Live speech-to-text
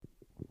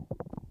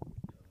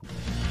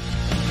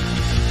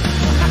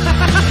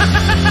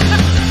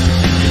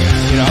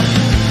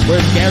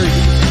Gary.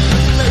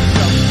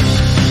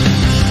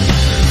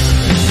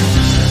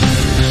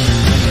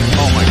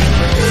 Oh my god.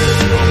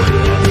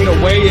 I'm gonna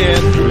weigh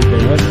in.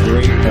 That's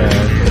great.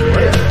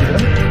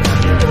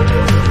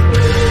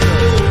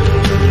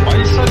 Why are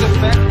you so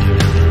defensive?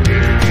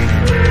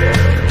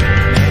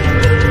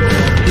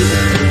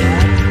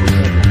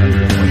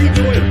 What are you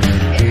doing?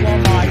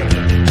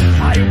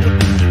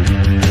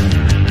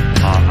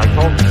 I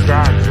told you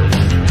guys.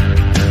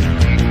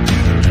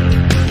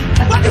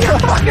 Look at your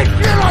fucking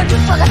camera, you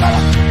fucking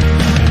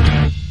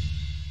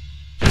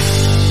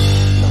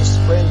No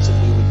sprints, and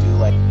we would do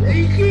like.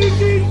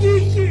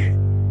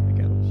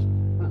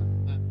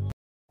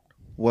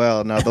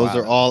 Well, now those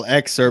are all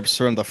excerpts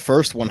from the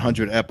first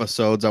 100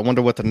 episodes. I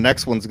wonder what the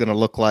next one's going to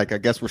look like. I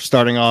guess we're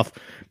starting off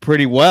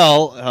pretty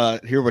well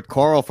here with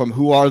Carl from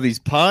Who Are These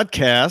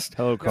Podcasts,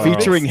 Hello, Carl.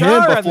 featuring Big him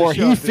star on the before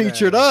show he today.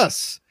 featured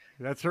us.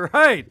 That's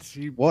right.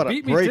 You What a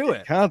beat me great to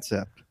it.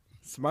 concept.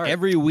 Smart.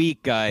 Every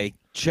week I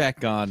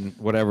check on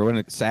whatever when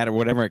it's Saturday,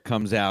 whatever it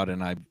comes out,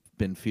 and I've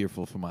been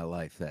fearful for my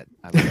life that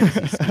I would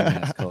see Ski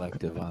Mask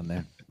Collective on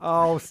there.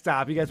 Oh,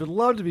 stop. You guys would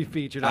love to be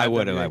featured on I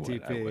would.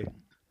 WATP.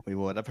 We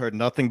would. I've heard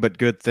nothing but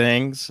good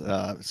things,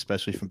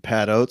 especially from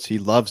Pat Oates. He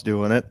loves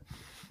doing it.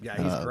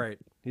 Yeah, he's great.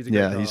 He's a great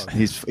Yeah, dog.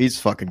 he's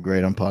fucking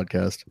great on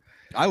podcast.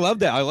 I love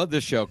that. I love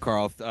this show,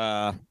 Carl.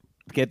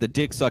 Get the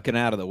dick sucking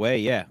out of the way.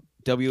 Yeah.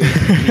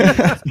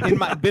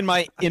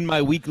 WATP in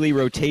my weekly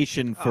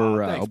rotation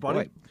for thanks,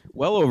 buddy.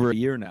 well over a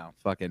year now.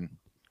 Fucking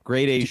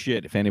grade A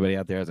shit. If anybody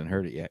out there hasn't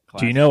heard it yet.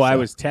 Do you know I Classic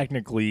was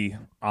technically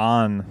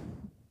on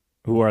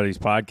Who Are These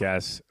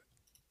Podcasts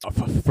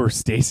for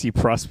Stacy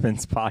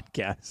Prusman's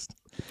podcast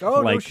Oh,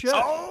 no like shit.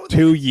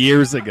 2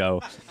 years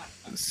ago?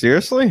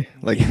 Seriously?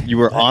 Like you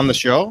were on the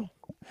show?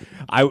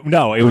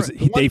 No, it was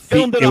they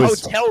filmed in it a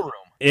was hotel room.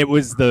 it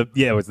was the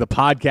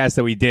podcast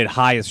that we did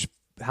high as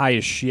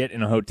shit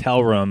in a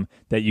hotel room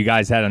that you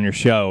guys had on your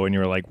show, and you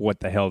were like, what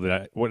the hell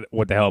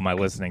am I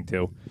listening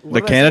to? What The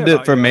did I say candidate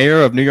about for you?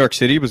 mayor of New York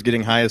City was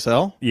getting high as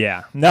hell?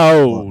 Yeah,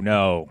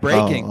 no,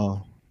 Breaking.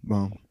 Well,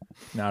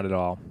 not at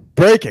all.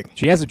 breaking.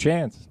 She has a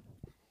chance.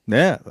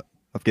 Yeah,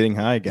 of getting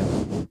high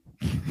again.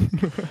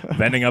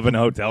 Bending up in a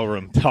hotel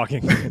room,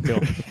 talking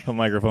into a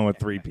microphone with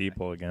 3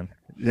 people again.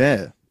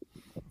 Yeah.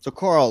 So,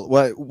 Carl,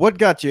 what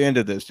got you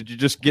into this? Did you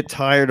just get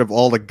tired of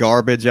all the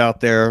garbage out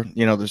there?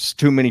 You know, there's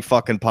too many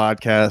fucking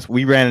podcasts.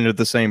 We ran into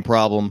the same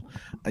problem.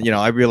 You know,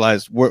 I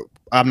realized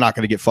I'm not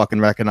going to get fucking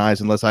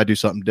recognized unless I do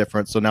something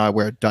different. So now I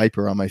wear a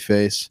diaper on my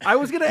face. I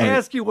was going to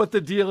ask you what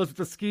the deal is with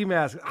the ski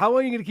mask. How long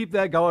are you going to keep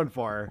that going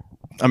for?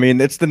 I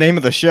mean, it's the name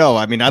of the show.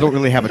 I mean, I don't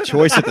really have a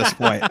choice at this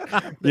point.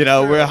 You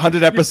know, we're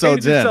 100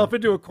 episodes you in. yourself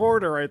into a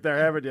corner right there,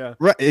 haven't you?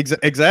 Right,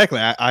 exactly.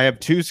 I have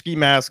 2 ski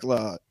masks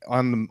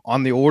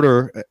on the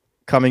order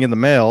coming in the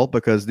mail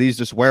because these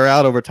just wear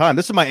out over time.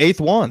 This is my 8th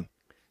one.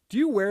 Do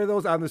you wear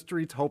those on the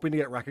streets hoping to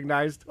get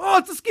recognized? Oh,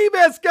 it's a ski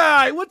mask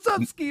guy. What's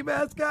up, ski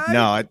mask guy?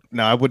 No,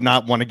 I would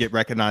not want to get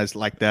recognized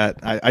like that.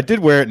 I did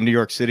wear it in New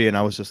York City, and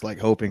I was just like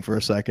hoping for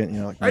a second,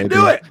 you know, like I maybe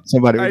knew it.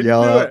 somebody would I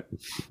yell knew out, it.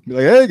 be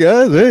like, "Hey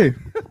guys, hey!"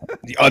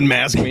 You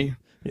unmask me.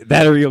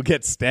 That or you'll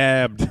get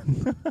stabbed.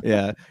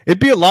 Yeah, it'd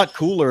be a lot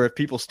cooler if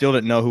people still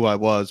didn't know who I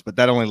was, but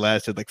that only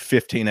lasted like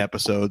 15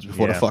 episodes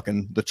before Yeah.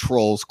 the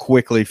trolls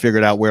quickly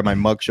figured out where my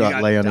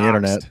mugshot lay on the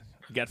internet.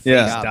 You got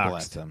Yeah. face God doxed.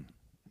 bless them.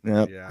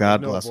 Yep, Yeah,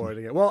 God no bless them.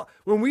 avoiding it. Well,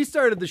 when we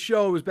started the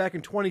show, it was back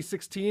in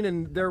 2016,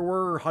 and there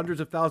were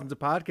hundreds of thousands of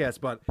podcasts,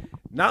 but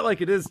not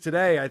like it is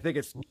today. I think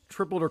it's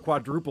tripled or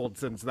quadrupled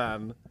since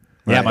then.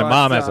 Yeah, my But,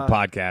 mom has a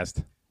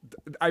podcast.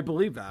 I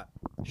believe that.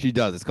 She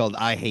does. It's called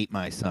I Hate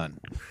My Son.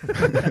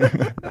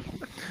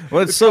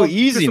 Well, it's so called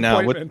easy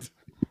now. disappointment.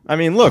 I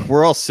mean, look,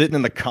 we're all sitting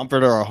in the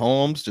comfort of our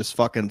homes, just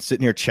fucking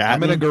sitting here I'm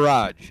chatting. in a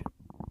garage.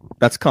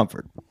 That's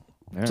comfort.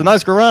 It's a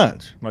nice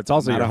garage. Well, it's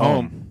also Not your a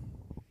home.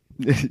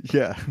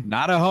 Yeah.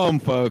 Not a home,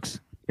 folks.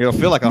 It'll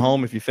feel like a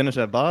home if you finish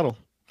that bottle.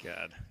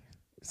 God,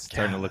 it's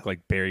starting to look like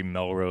Barry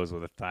Melrose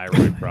with a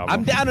thyroid problem.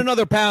 I'm down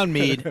another pound,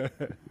 Mead.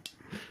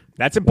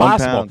 That's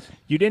impossible. pound.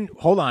 You didn't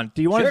hold on.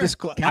 Do you want Sure. to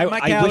disclose? Count my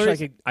I wish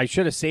calories. I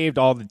should have saved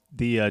all the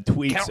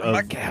tweets Count my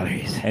of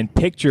calories. and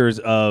pictures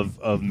of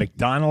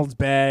McDonald's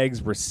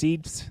bags,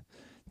 receipts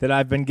that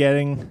I've been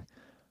getting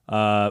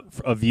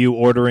of you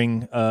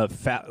ordering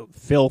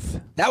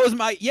filth. That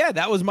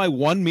was my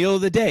one meal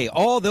of the day.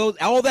 All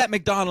that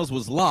McDonald's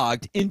was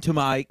logged into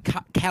my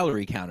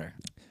calorie counter.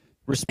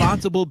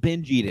 Responsible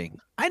binge eating.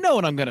 I know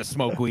when I'm gonna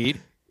smoke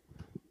weed.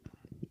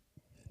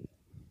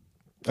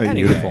 Oh,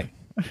 Anyway. beautiful.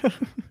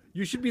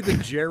 You should be the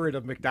Jared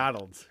of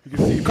McDonald's. You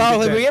can see if Carl,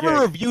 get have we that ever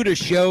gig. reviewed a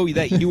show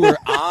that you were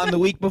on the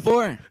week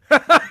before? No,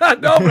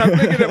 but I'm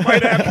thinking it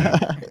might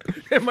happen.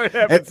 It might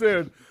happen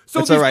soon. So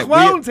it's these all right.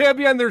 clowns have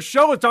me on their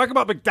show and talk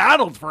about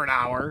McDonald's for an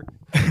hour.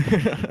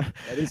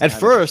 At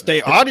first,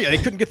 they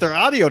couldn't get their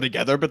audio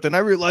together, but then I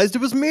realized it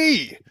was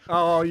me.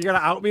 Oh, you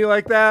gotta out me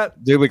like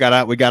that? Dude, we gotta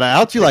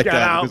out you like gotta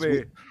that. out because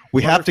me.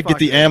 we have to get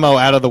the Motherfucker. ammo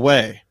out of the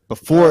way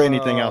before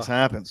anything else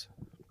happens.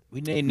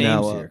 We name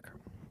Now, names here.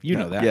 You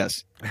know that.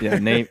 Yes. Yeah.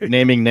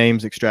 Naming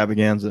names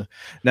extravaganza.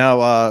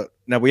 Now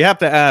we have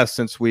to ask,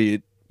 since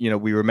we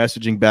we were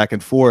messaging back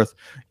and forth,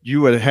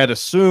 you had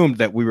assumed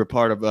that we were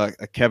part of a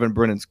Kevin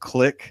Brennan's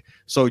clique.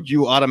 So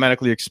you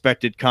automatically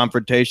expected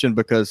confrontation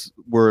because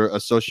we're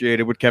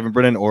associated with Kevin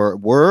Brennan,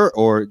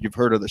 or you've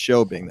heard of the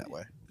show being that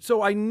way.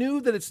 So I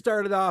knew that it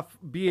started off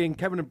being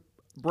Kevin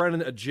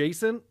Brennan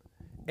adjacent,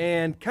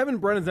 and Kevin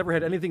Brennan's never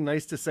had anything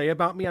nice to say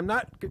about me. I'm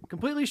not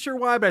completely sure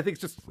why, but I think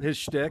it's just his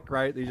shtick,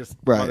 right? He just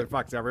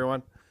motherfucks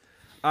everyone.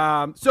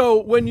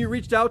 So when you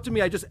reached out to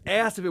me, I just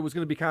asked if it was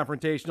going to be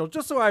confrontational,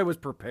 just so I was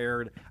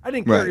prepared. I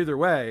didn't care either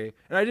way,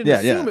 and I didn't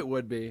assume it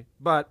would be,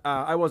 but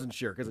I wasn't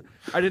sure because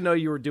I didn't know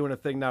you were doing a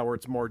thing now where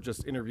it's more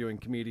just interviewing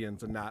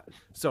comedians and not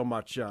so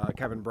much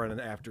Kevin Brennan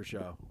after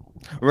show.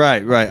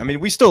 Right. I mean,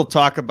 we still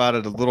talk about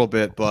it a little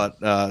bit, but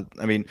I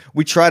mean,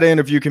 we try to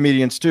interview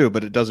comedians too,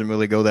 but it doesn't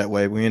really go that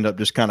way. We end up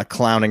just kind of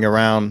clowning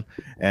around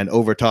and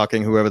over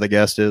talking whoever the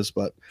guest is,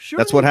 but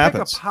that's what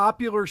happens. A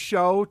popular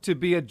show to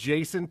be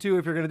adjacent to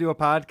if you're going to do a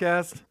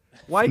podcast.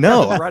 Why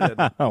no? Kevin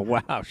Brennan? Oh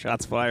wow,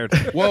 shots fired.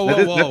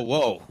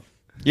 Whoa.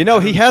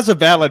 He has a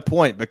valid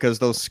point because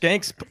those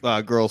Skanks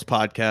Girls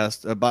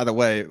podcast, by the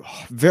way,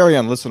 very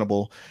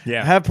unlistenable.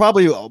 Yeah, have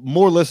probably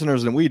more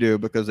listeners than we do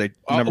because they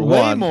number way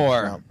one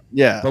more.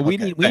 But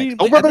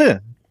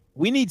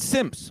we need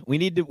simps. We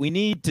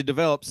need to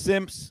develop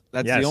simps.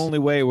 That's the only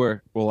way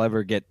we'll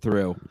ever get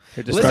through.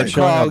 Just start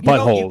showing our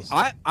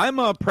buttholes. I'm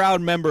a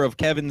proud member of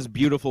Kevin's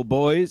Beautiful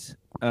Boys.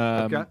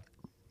 Okay.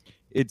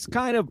 It's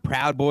kind of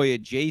Proud Boy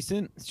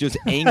adjacent. It's just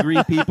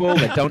angry people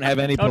that don't have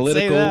any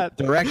political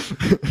direction.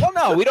 Well,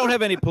 no, we don't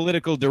have any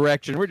political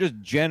direction. We're just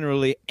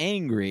generally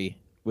angry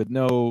with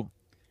no.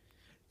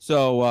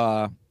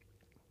 So,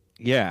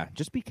 yeah,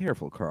 just be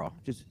careful, Carl.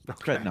 No,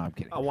 I'm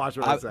kidding. I'll watch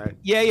what I say.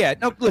 Yeah.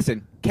 No,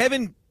 listen,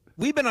 Kevin.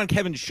 We've been on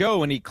Kevin's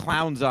show and he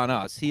clowns on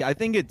us. I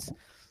think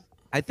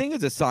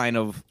it's a sign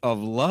of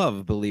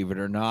love, believe it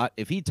or not.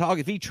 If he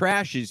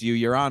trashes you,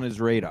 you're on his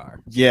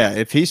radar. Yeah,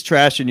 if he's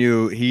trashing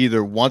you, he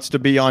either wants to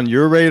be on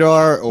your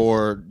radar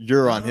or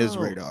you're on his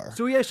radar.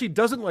 So he actually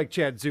doesn't like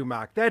Chad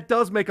Zumock. That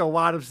does make a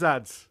lot of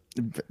sense.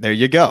 There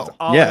you go.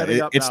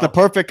 Yeah, it's the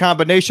perfect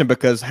combination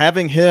because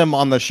having him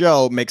on the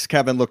show makes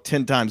Kevin look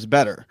 10 times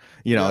better.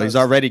 He's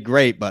already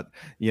great, but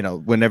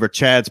whenever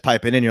Chad's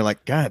piping in, you're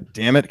like, God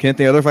damn it, can't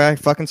the other guy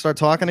fucking start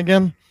talking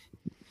again?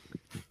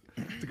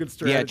 It's a good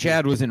strategy. Yeah,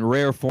 Chad was in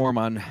rare form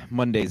on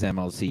Monday's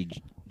MLC.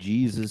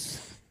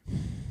 Jesus.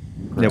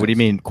 Yeah, what do you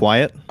mean,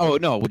 quiet? Oh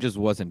no, it just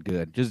wasn't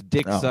good. Just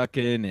dick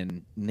sucking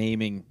and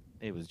naming.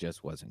 It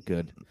just wasn't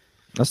good.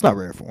 That's not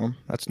rare form.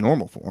 That's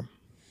normal form.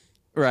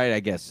 Right, I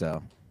guess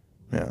so.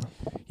 Yeah.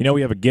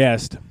 We have a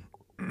guest.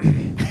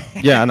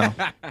 Yeah, I know.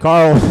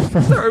 Carl.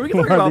 Sorry, we can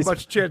talk about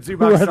much Chad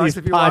Zumock sucks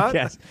if you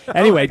want.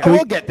 Anyway,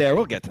 we'll get there.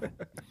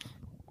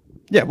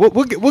 Yeah,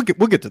 we'll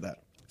get to that.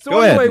 So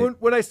anyway,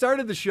 when I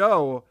started the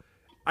show,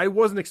 I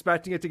wasn't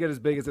expecting it to get as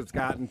big as it's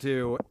gotten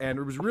to, and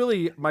it was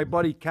really my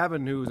buddy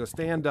Kevin, who's a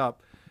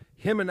stand-up.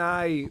 Him and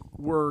I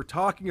were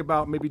talking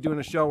about maybe doing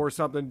a show or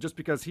something just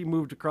because he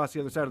moved across the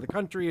other side of the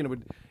country and it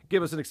would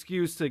give us an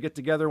excuse to get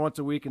together once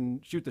a week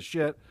and shoot the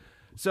shit.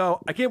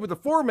 So I came up with a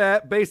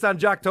format based on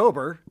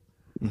Jocktober.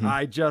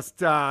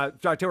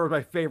 Jocktober was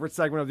my favorite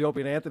segment of the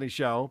Opie and Anthony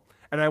show.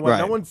 And I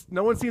went,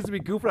 no one seems to be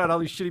goofing on all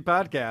these shitty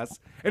podcasts.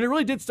 And it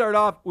really did start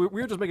off, we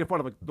were just making fun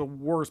of the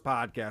worst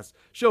podcasts,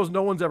 shows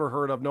no one's ever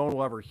heard of, no one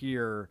will ever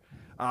hear.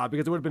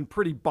 Because it would have been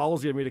pretty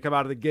ballsy of me to come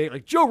out of the gate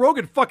like Joe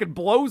Rogan fucking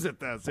blows at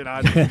this,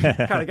 I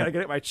kind of got to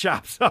get my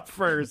chops up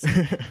first.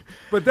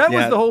 But that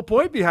was the whole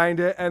point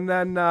behind it. And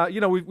then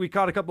we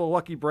caught a couple of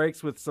lucky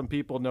breaks with some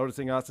people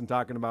noticing us and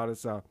talking about it,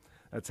 so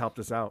that's helped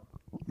us out.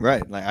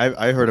 Right, like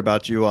I heard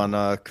about you on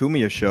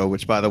Kumia's show,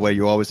 which by the way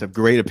you always have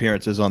great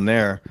appearances on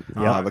there,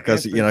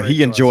 because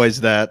he enjoys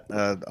that.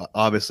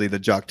 Obviously the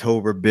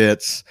Jocktober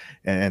bits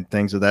and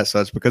things of that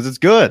such, because it's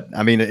good.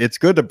 I mean, it's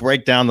good to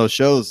break down those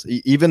shows,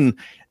 even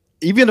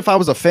if I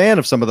was a fan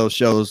of some of those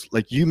shows,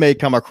 like you may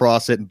come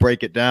across it and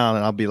break it down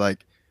and I'll be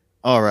like,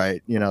 all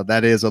right,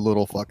 that is a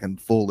little fucking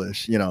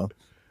foolish,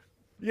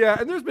 Yeah,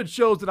 and there's been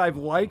shows that I've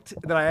liked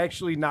that I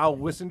actually now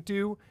listen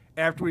to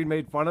after we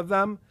made fun of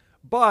them,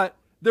 but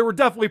there were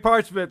definitely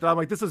parts of it that I'm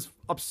like, this is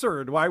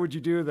absurd. Why would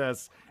you do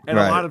this? And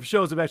a lot of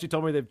shows have actually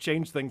told me they've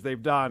changed things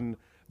they've done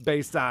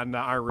based on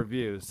our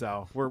reviews.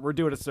 So we're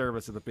doing a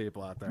service to the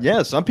people out there.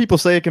 Yeah, some people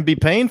say it can be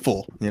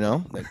painful,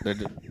 They're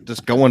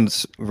just going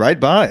right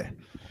by.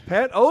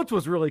 Pat Oates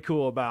was really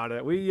cool about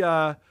it.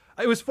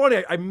 It was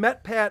funny. I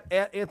met Pat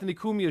at Anthony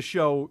Cumia's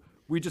show.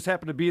 We just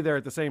happened to be there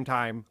at the same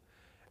time.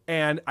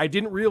 And I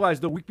didn't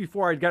realize the week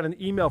before I'd got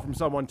an email from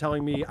someone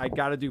telling me I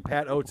got to do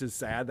Pat Oates' Is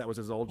Sad. That was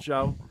his old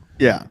show.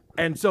 Yeah.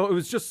 And so it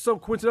was just so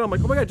coincidental. I'm like,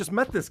 oh my God, I just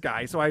met this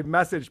guy. So I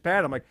messaged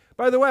Pat. I'm like,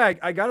 by the way,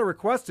 I got a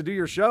request to do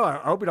your show. I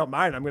hope you don't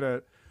mind. I'm going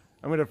to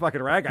I'm going to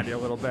fucking rag on you a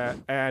little bit.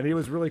 And he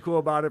was really cool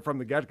about it from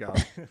the get-go.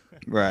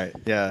 Right.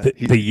 Yeah.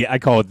 I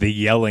call it the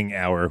yelling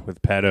hour with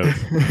pedos.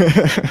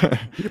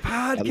 Your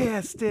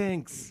podcast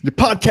stinks. Your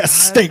podcast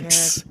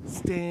stinks.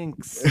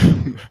 Stinks.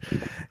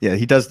 Yeah,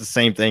 he does the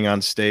same thing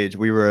on stage.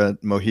 We were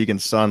at Mohegan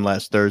Sun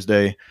last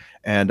Thursday,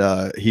 and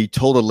he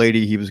told a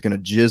lady he was going to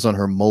jizz on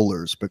her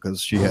molars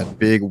because she had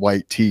big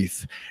white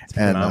teeth,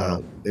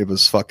 and it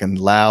was fucking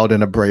loud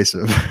and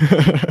abrasive.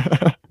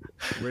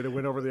 Way to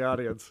win over the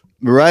audience.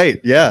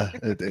 Right? Yeah.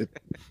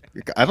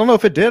 I don't know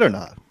if it did or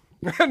not.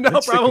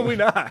 No, probably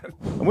not.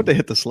 I went to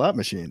hit the slot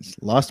machines.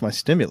 Lost my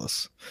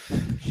stimulus.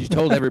 She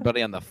told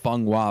everybody on the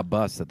Feng Hua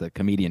bus that the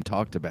comedian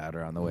talked about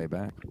her on the way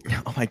back.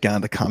 Oh my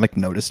god, the comic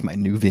noticed my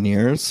new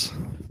veneers.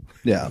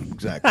 Yeah,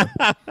 exactly.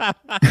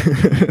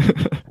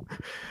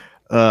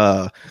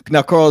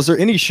 Now, Carl, is there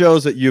any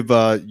shows that you've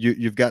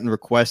gotten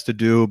requests to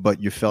do, but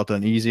you felt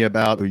uneasy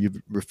about, or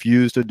you've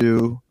refused to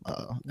do?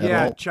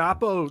 Yeah,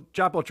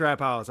 Chapo Trap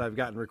House. I've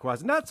gotten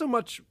requests, not so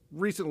much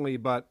recently,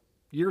 but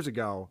years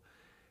ago,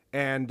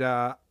 and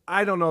I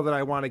don't know that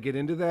I want to get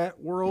into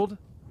that world.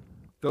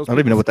 I don't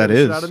even know what that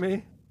is. Out of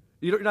me.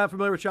 You're not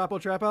familiar with Chapo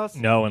Trap House?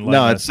 No,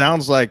 it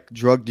sounds like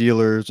drug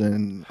dealers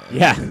and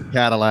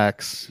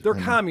Cadillacs. They're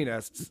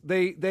communists.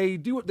 They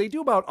do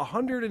about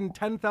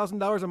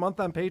 $110,000 a month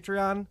on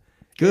Patreon.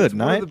 Good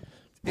night.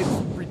 It's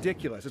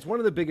ridiculous. It's one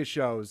of the biggest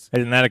shows.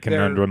 Isn't that a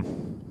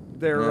conundrum?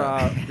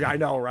 I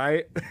know,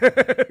 right?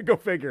 Go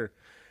figure.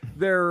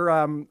 Their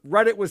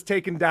Reddit was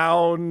taken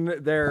down.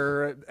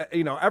 Their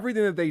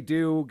everything that they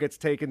do gets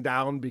taken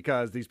down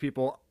because these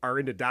people are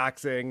into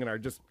doxing and are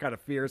just kind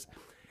of fierce.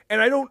 And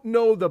I don't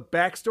know the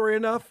backstory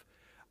enough.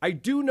 I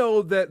do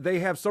know that they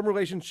have some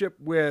relationship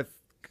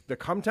with the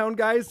Cumtown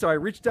guys. So I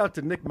reached out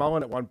to Nick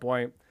Mullen at one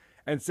point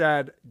and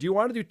said, "Do you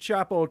want to do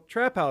Chapo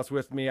Trap House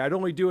with me? I'd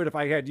only do it if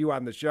I had you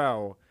on the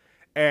show."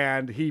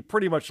 And he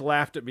pretty much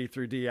laughed at me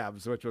through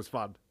DMs, which was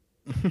fun.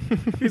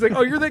 He's like,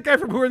 "Oh, you're that guy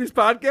from Who Are These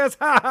Podcasts?"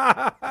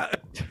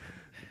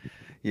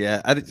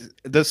 Yeah,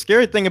 the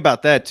scary thing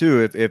about that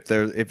too, if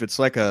it's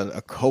like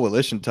a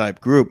coalition type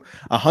group,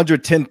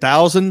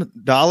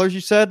 $110,000 you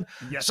said,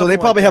 so they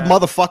probably have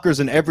motherfuckers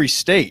in every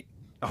state,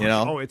 it's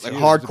like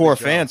huge. hardcore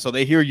fans. So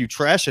they hear you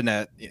trashing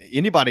that,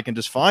 anybody can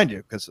just find you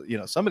because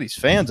some of these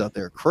fans out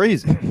there are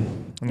crazy.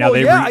 Now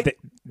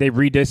they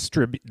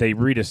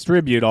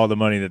redistribute all the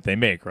money that they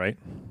make, right?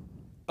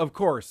 Of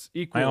course,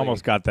 equally. I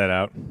almost got that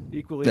out.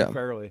 Equally and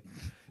fairly.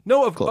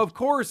 No, of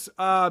course.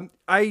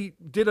 I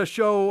did a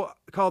show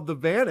called The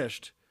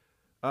Vanished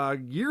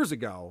years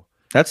ago.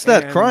 That's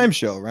that crime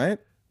show, right?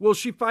 Well,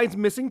 she finds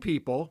missing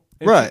people.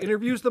 And right. She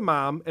interviews the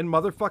mom and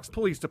motherfucks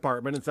police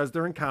department and says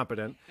they're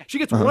incompetent. She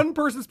gets one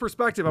person's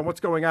perspective on what's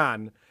going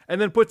on and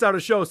then puts out a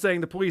show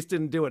saying the police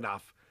didn't do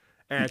enough.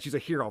 And she's a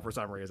hero for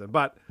some reason.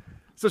 But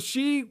so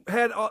she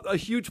had a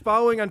huge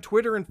following on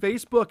Twitter and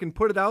Facebook and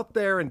put it out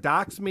there and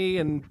doxed me,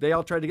 and they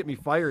all tried to get me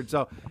fired.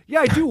 So, yeah,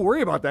 I do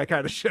worry about that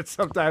kind of shit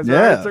sometimes.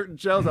 Yeah. On certain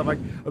shows, I'm like,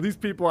 these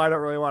people I don't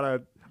really want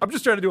to. I'm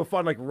just trying to do a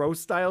fun, like,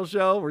 roast style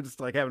show. We're just,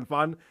 like, having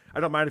fun. I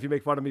don't mind if you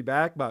make fun of me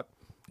back, but.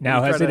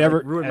 Now, has it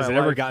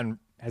ever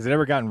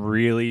gotten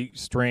really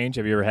strange?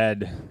 Have you ever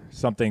had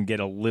something get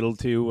a little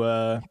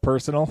too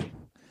personal?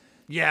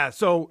 Yeah.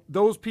 So,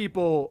 those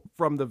people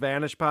from the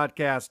Vanish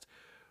podcast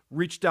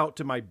reached out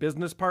to my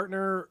business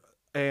partner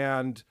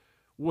and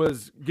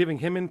was giving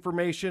him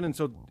information. And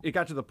so it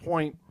got to the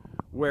point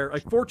where,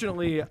 like,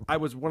 fortunately, I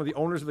was one of the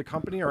owners of the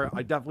company, or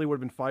I definitely would have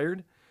been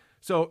fired.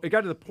 So it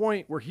got to the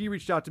point where he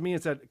reached out to me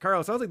and said,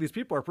 "Carl, it sounds like these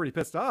people are pretty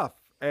pissed off."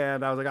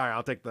 And I was like, "All right,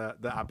 I'll take the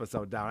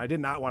episode down." I did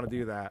not want to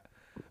do that.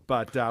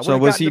 But so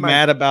was he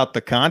mad about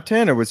the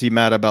content, or was he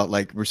mad about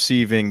like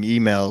receiving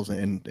emails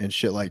and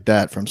shit like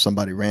that from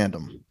somebody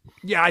random?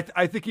 Yeah,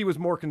 I think he was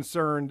more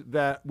concerned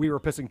that we were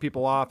pissing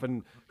people off,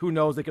 and who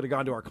knows, they could have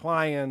gone to our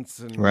clients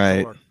and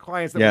right. Our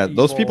clients. Yeah,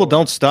 those people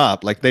don't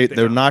stop. Like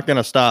they're not going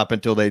to stop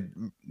until they,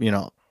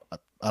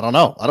 I don't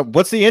know.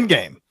 What's the end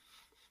game?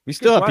 We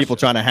still have people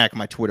trying to hack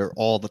my Twitter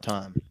all the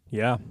time.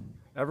 Yeah,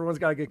 everyone's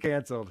got to get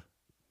canceled.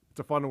 It's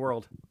a fun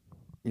world.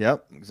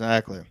 Yep,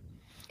 exactly.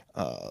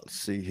 Let's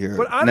see here.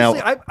 But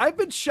honestly, I've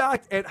been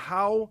shocked at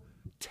how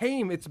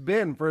tame it's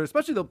been for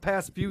especially the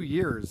past few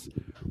years,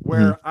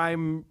 where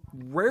I'm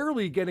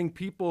rarely getting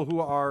people who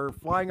are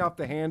flying off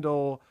the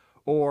handle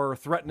or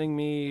threatening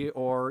me,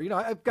 or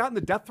I've gotten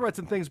the death threats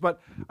and things,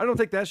 but I don't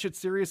take that shit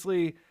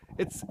seriously.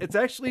 It's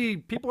actually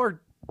people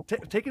are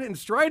taking it in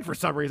stride for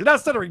some reason. Not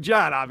Stuttering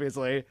John,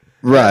 obviously,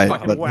 right?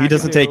 But he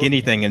doesn't take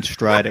anything in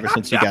stride ever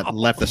since he got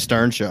left the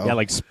Stern Show. Yeah,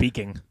 like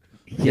speaking.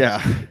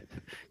 Yeah.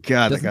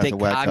 God, doesn't take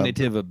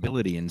cognitive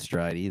ability in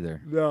stride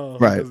either. No,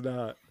 right. It does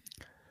not.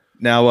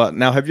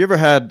 Now, have you ever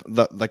had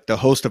the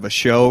host of a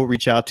show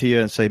reach out to you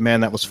and say,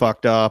 "Man, that was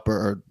fucked up,"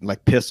 or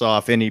like piss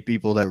off any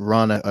people that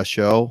run a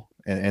show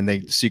and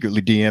they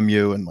secretly DM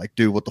you and like,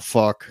 "Dude, what the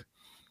fuck?"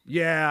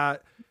 Yeah.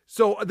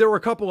 So there were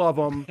a couple of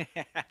them.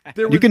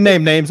 You can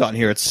name names on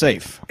here. It's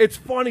safe. It's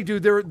funny,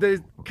 dude.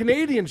 The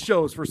Canadian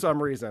shows for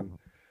some reason.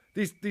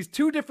 these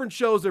two different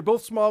shows. They're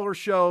both smaller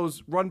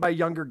shows run by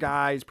younger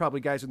guys, probably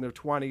guys in their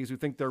 20s who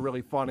think they're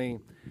really funny.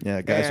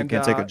 Yeah, guys who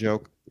can't take a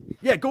joke.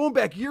 Yeah, going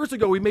back years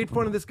ago, we made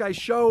fun of this guy's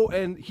show,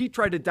 and he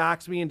tried to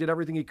dox me and did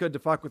everything he could to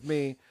fuck with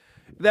me.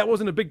 That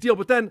wasn't a big deal.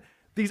 But then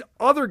these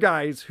other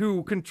guys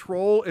who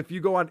control, if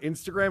you go on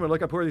Instagram and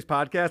look up who are these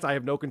podcasts, I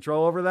have no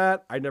control over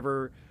that. I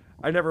never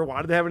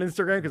wanted to have an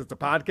Instagram because it's a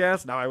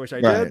podcast. Now I wish I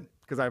did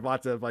because I have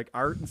lots of like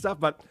art and stuff.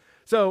 But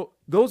so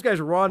those guys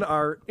run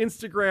our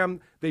Instagram.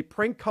 They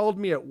prank called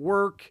me at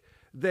work.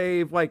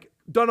 They've like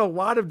done a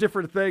lot of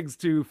different things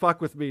to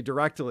fuck with me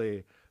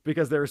directly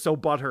because they're so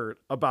butthurt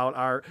about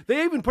our.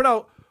 They even put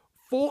out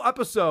full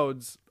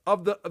episodes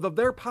of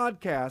their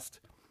podcast,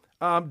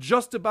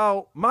 just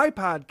about my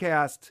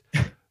podcast.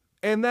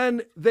 And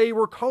then they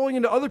were calling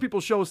into other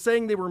people's shows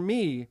saying they were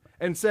me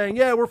and saying,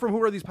 yeah, we're from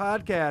Who Are These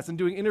Podcasts and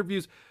doing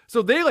interviews.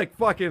 So they like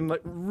fucking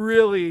like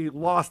really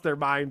lost their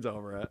minds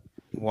over it.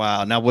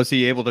 Wow. Now, was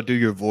he able to do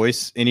your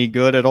voice any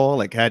good at all?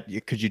 Like,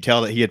 could you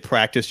tell that he had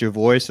practiced your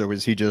voice, or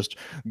was he just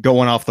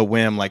going off the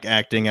whim, like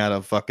acting out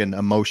of fucking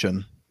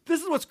emotion?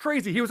 This is what's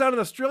crazy. He was on an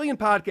Australian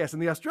podcast,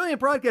 and the Australian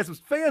podcast was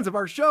fans of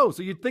our show.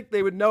 So you'd think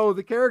they would know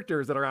the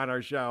characters that are on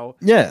our show.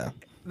 Yeah.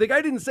 The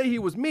guy didn't say he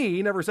was me.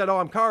 He never said, "Oh,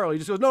 I'm Carl." He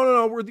just goes,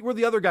 "No, we're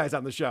the other guys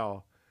on the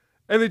show,"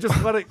 and they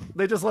just let it.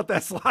 They just let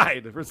that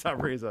slide for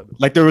some reason.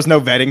 Like there was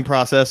no vetting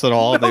process at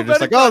all. No They're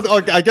just like,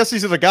 oh, I guess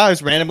these are the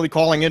guys randomly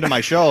calling into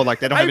my show. Like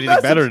they don't have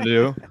anything better to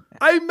do.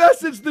 I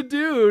messaged the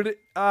dude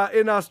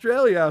in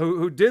Australia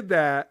who did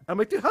that. I'm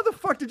like, dude, how the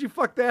fuck did you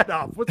fuck that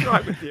up? What's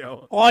wrong with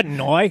you? Oh,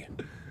 no.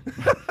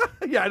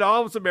 Yeah, I know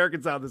all of us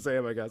Americans sound the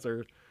same, I guess.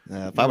 Or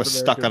if I was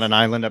stuck on an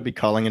island, I'd be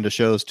calling into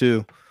shows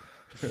too.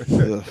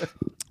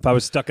 If I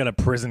was stuck in a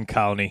prison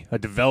colony, a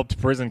developed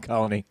prison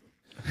colony.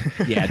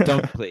 Yeah,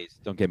 please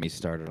don't get me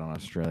started on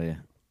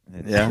Australia.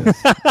 Yeah.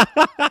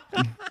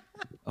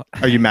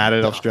 Are you mad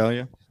at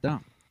Australia?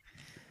 No.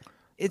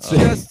 It's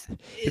just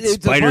it's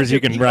spiders you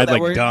can ride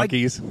like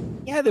donkeys.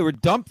 Yeah, they were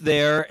dumped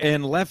there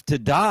and left to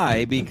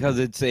die because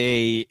it's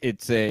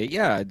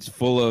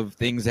full of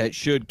things that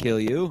should kill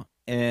you.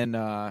 And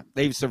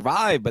they've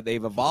survived, but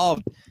they've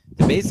evolved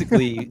to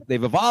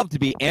to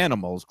be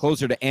animals,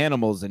 closer to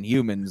animals than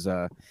humans.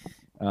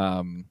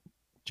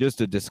 Just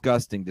a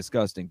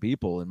disgusting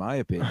people, in my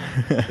opinion.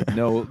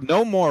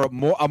 No more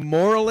a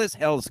moralist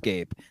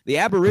hellscape. The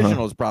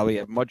Aboriginals probably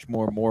have much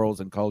more morals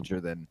and culture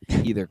than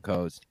either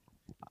coast.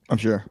 I'm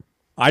sure.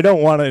 I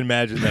don't want to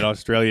imagine that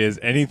Australia is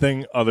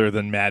anything other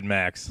than Mad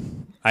Max.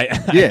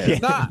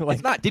 It's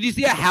not. Did you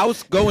see a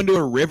house go into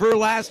a river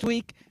last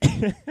week?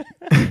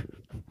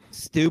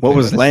 Stupid. What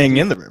was laying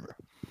in the river?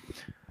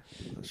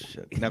 Oh,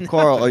 shit. Now,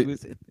 Carl,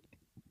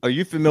 are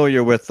you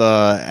familiar with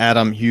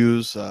Adam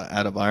Hughes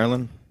out of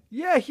Ireland?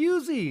 Yeah,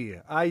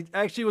 Hughesy. I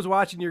actually was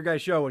watching your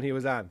guys' show when he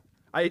was on.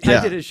 I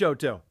did his show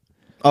too.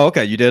 Oh,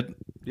 okay, you did?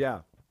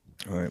 Yeah.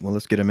 All right, well,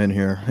 let's get him in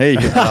here. Hey,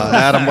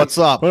 Adam, what's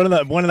up? One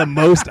of the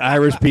most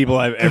Irish people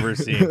I've ever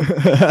seen.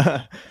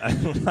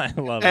 I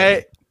love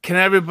it. Can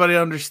everybody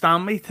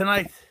understand me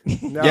tonight?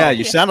 No. Yeah,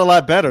 you sound a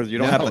lot better. You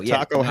don't have the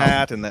taco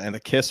hat and the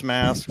kiss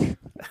mask.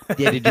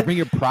 Yeah, did you bring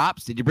your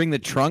props? Did you bring the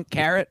trunk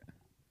carrot?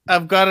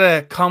 I've got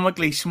a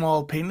comically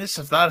small penis,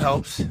 if that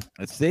helps.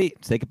 Let's see.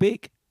 Let's take a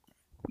peek.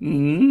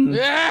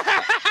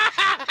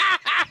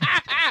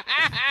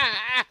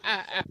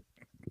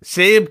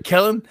 Sabe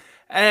Killen.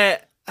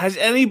 Has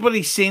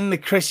anybody seen the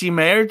Chrissy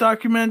Mayer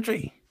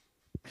documentary?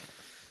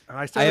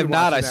 I have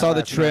not. I saw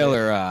the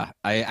trailer.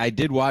 I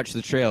did watch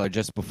the trailer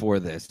just before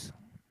this.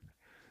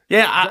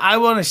 Yeah, I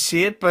want to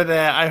see it, but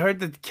I heard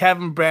that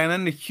Kevin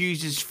Brennan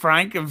accuses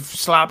Frank of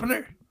slapping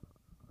her.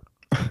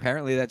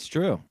 Apparently, that's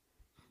true.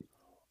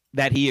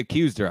 That he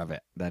accused her of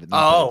it.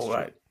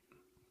 Right.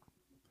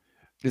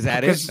 Is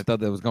that it? I thought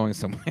that was going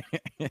somewhere.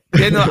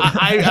 Yeah, no,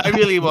 I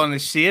really want to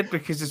see it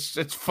because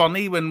it's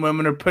funny when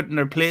women are put in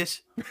their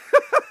place.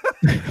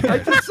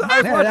 That's what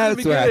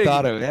I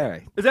thought of. Yeah.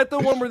 Is that the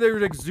one where they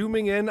were like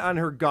zooming in on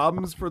her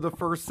gums for the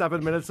first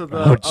 7 minutes of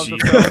the,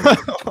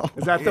 film?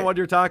 Is that the one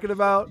you're talking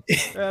about,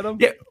 Adam?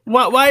 Yeah.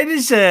 Why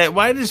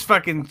does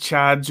fucking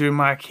Chad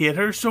Zumak hate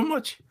her so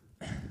much?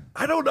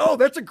 I don't know.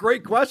 That's a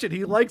great question.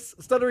 He likes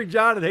Stuttering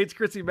John and hates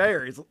Chrissy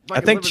Mayer. I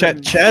think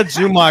Chad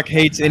Zumak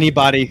hates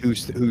anybody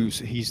who's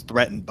he's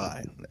threatened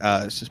by.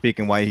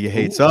 Speaking why he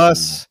hates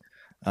us.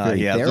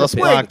 He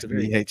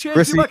hates Chad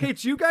Chrissy. Zumak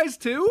hates you guys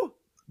too?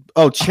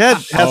 Oh, Chad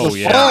has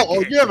yeah.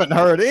 you haven't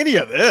heard any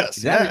of this.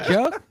 Is that a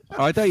joke?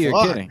 Oh, I thought you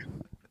were kidding.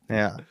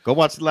 Yeah, go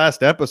watch the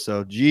last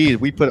episode. Geez,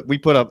 we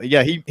put up.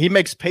 Yeah, he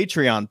makes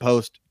Patreon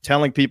post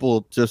telling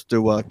people just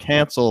to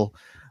cancel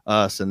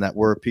us and that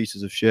we're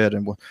pieces of shit,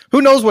 and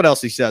who knows what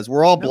else he says.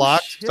 We're all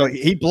blocked, so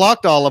he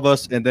blocked all of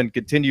us and then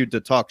continued to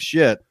talk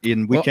shit,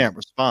 and we can't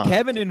respond.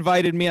 Kevin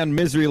invited me on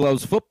Misery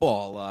Loves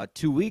Football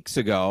 2 weeks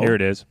ago. Here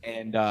it is.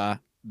 And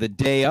the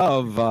day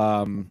of,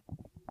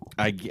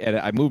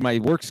 I moved my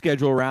work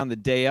schedule around. The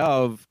day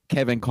of,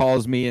 Kevin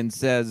calls me and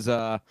says,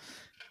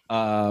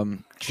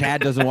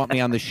 Chad doesn't want me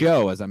on the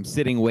show as I'm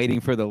sitting waiting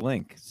for the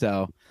link.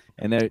 So,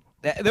 And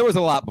there was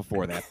a lot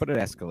before that, but it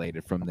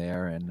escalated from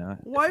there. And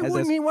why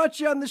wouldn't he want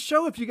you on the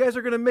show if you guys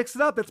are going to mix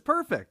it up? That's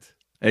perfect.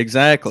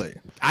 Exactly.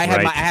 I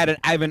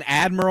have an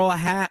admiral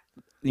hat.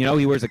 You know,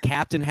 he wears a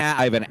captain hat.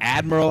 I have an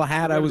admiral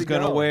hat I was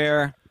going to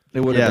wear. It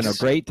would have been a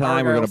great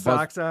time. We're going to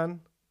socks on.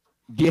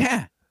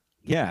 Yeah.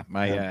 Yeah.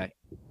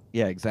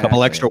 Yeah, exactly.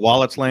 Couple extra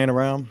wallets laying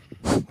around.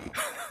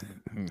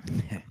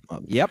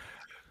 Yep.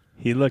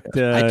 He looked.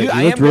 I He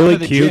am looked going really to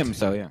the cute. gym,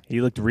 so yeah.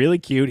 He looked really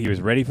cute. He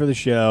was ready for the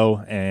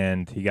show,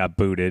 and he got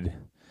booted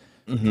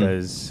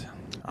because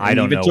I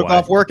don't know. He took why.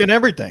 off work and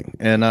everything.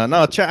 And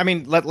no, Chad. I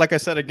mean, like I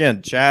said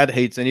again, Chad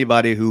hates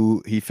anybody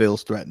who he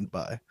feels threatened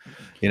by.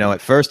 You know,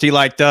 at first he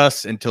liked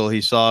us until he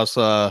saw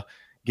us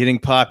getting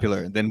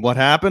popular. Then what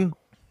happened?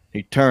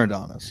 He turned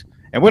on us,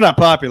 and we're not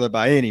popular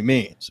by any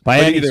means. By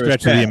But any either is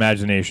stretch of the Chad.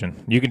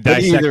 imagination. You can But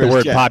dissect either the is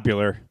word Chad.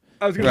 popular.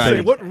 I was going to Right.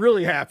 say, what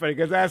really happened?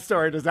 Because that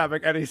story does not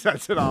make any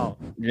sense at all.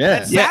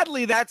 Yeah.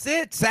 Sadly, that's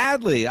it.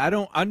 Sadly, I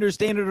don't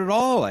understand it at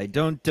all. I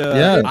don't.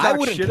 Yeah. I Talk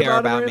wouldn't shit care about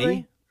him or about me.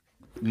 anything?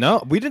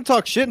 No, we didn't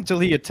talk shit until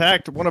he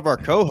attacked one of our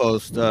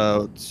co-hosts,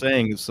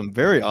 saying some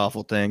very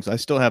awful things. I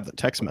still have the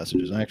text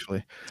messages,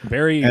 actually.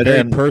 Very, And very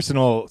then-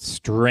 personal,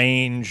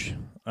 strange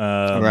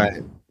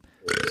Right.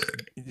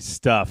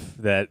 stuff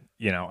that,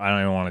 you know, I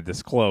don't even want to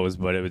disclose,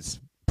 but it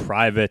was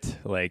private,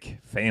 like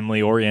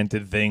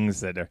family-oriented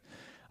things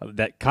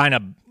that kind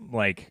of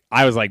like,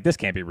 I was like, this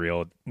can't be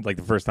real. Like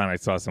the first time I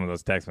saw some of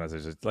those text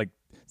messages, like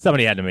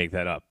somebody had to make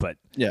that up, but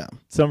Yeah.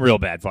 some real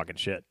bad fucking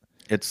shit.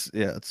 It's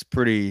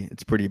pretty.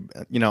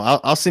 You know,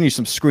 I'll send you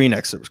some screen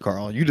excerpts,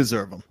 Carl. You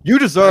deserve them. You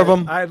deserve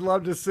them. I'd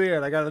love to see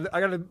it. I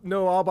gotta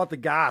know all about the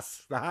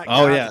goss. The hot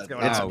Oh goss yeah, that's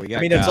going It's- on. we I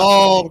got mean it's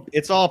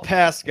gossip. all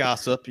past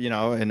gossip, you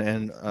know,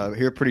 and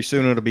here pretty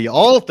soon it'll be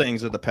all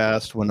things of the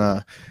past when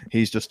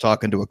he's just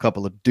talking to a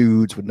couple of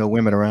dudes with no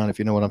women around, if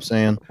you know what I'm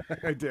saying.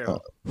 I do.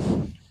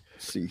 Let's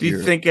see Do you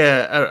here. think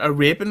a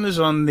raping is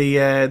on the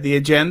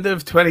agenda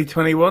of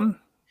 2021?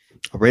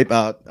 A rape?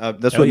 That's Hell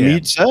what yeah.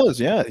 Mead says.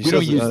 Yeah, he We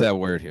don't says, use that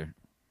word here.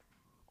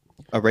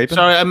 A rape?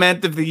 Sorry, I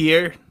meant of the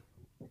year.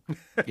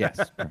 Yes.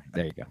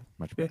 There you go.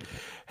 Much better.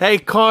 Hey,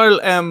 Carl.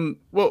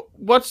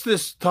 What's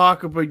this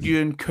talk about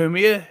you and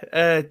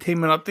Kumia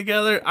teaming up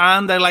together?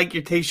 And I like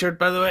your T-shirt,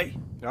 by the way.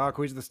 Oh,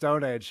 Queens of the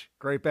Stone Age.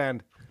 Great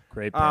band.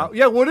 Great. man.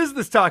 Yeah, what is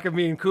this talk of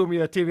me and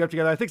Kumia teaming up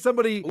together? I think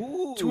somebody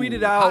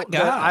tweeted out hot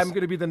that goss. I'm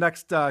going to be the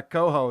next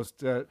co-host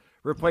to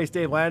replace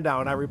Dave Landau,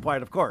 and I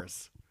replied, of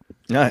course.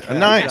 Nice. And,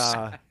 Nice.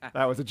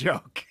 that was a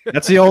joke.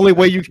 That's the only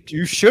way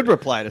you should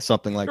reply to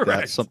something like that.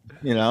 Right. Some,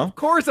 you know. Of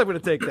course I'm going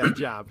to take that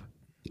job.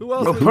 Who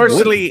else? Well, would-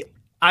 personally,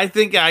 I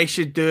think I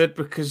should do it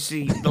because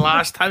the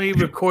last time he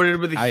recorded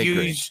with the I agree.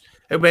 Hughes,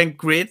 it went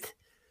great.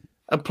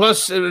 And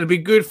plus, it would be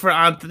good for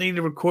Anthony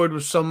to record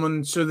with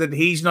someone so that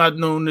he's not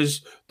known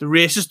as the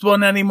racist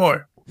one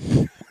anymore.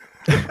 I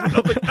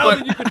don't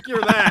think you could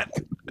cure that.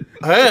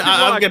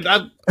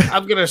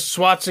 I'm gonna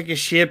swastika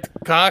shaped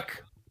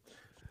cock.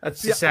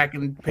 That's the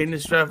second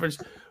penis reference.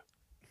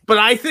 But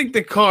I think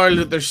the Carl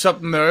that there's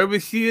something there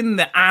with you and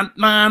the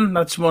Ant-Man.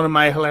 That's one of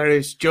my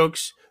hilarious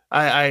jokes.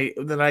 I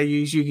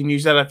use. You can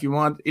use that if you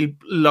want. You'll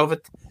love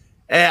it.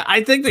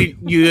 I think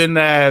that you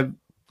and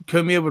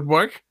Kumia would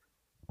work.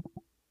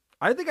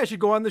 I think I should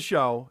go on the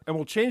show, and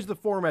we'll change the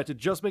format to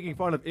just making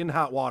fun of In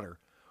Hot Water.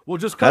 We'll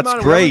just come That's on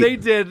and whatever great. they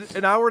did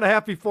an hour and a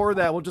half before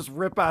that, we'll just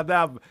rip on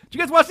them. Did you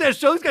guys watch that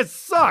show? These guys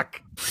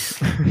suck.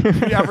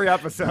 Every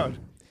episode.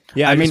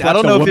 Yeah, I I mean, just I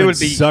don't watched a know if it woman would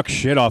be- suck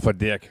shit off a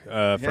dick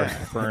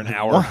for an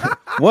hour.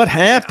 What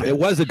happened? It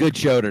was a good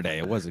show today.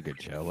 It was a good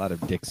show. A lot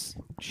of dicks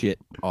shit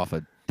off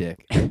a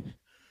dick.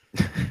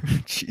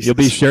 Jesus. You'll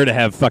be sure to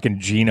have fucking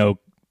Gino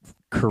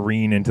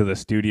careen into the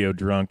studio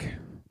drunk.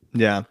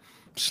 Yeah,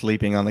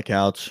 sleeping on the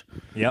couch.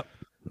 Yep,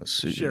 Let's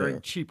see.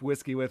 Sharing cheap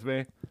whiskey with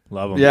me.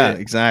 love him. Yeah,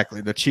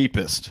 exactly. The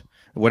cheapest.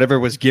 Whatever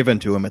was given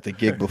to him at the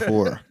gig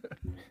before.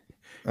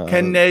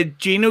 Can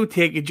Gino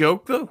take a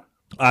joke though?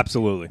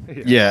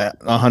 Absolutely. Yeah,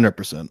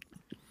 100%.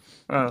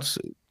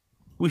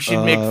 We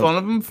should make fun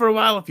of him for a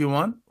while if you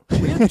want.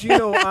 We had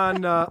Gino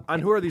on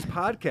Who Are These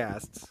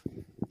Podcasts,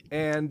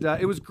 and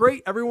it was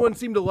great. Everyone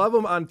seemed to love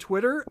him on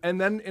Twitter, and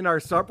then in our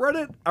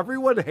subreddit,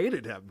 everyone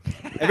hated him.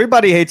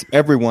 Everybody hates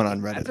everyone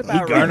on Reddit. That's though.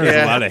 about Garners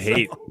right. a lot of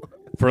hate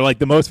for like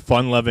the most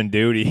fun-loving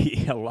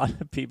dude. A lot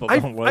of people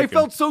don't like I him.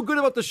 felt so good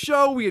about the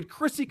show. We had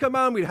Chrissy come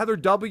on. We had Heather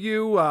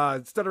W.,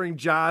 Stuttering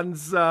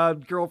John's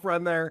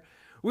girlfriend there.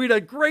 We had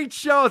a great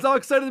show. I was all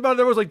excited about it.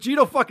 Everyone was like,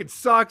 Gino fucking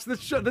sucks.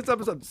 This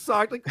episode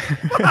sucked. Like,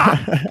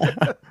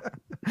 fuck.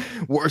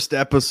 Worst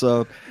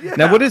episode.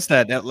 Now, what is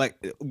that?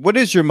 What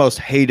is your most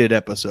hated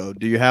episode?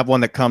 Do you have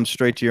one that comes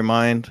straight to your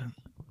mind?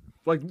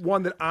 Like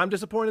one that I'm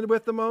disappointed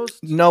with the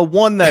most. No,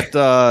 one that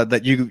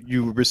that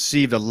you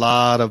received a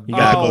lot of You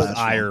gotta go backlash with from.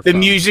 ire. The from.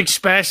 music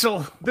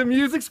special. The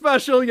music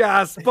special,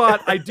 yes,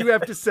 but I do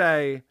have to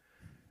say,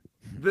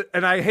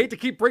 and I hate to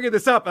keep bringing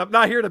this up. I'm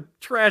not here to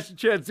trash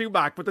Chad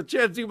Zumach, but the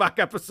Chad Zumach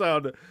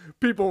episode,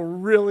 people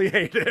really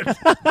hated.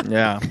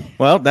 Yeah.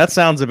 Well, that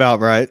sounds about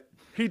right.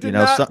 He did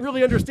not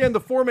really understand the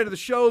format of the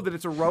show, that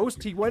it's a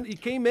roast. He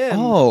came in.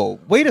 Oh,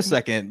 wait a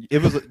second.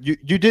 It was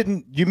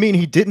you mean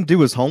he didn't do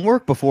his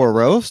homework before a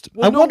roast?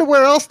 Well, I wonder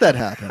where else that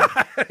happened.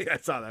 I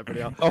saw that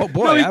video. Oh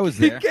boy, I was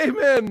there. He came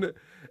in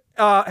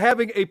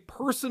having a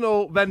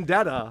personal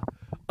vendetta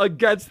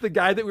against the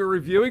guy that we were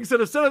reviewing. So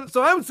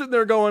I was sitting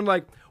there going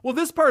like, well,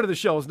 this part of the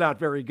show is not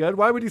very good.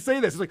 Why would he say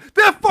this? He's like,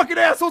 that fucking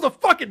asshole's a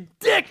fucking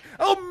dick.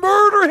 I'll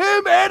murder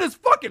him and his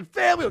fucking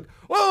family. Like,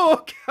 oh,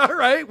 okay, all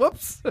right.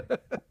 Whoops.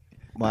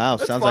 Wow,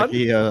 sounds like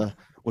he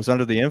was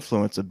under the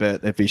influence a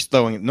bit. If he's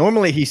throwing,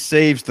 normally he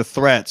saves the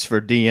threats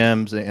for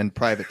DMs and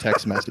private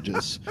text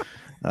messages,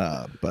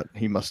 but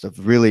he must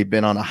have really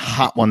been on a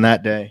hot one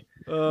that day.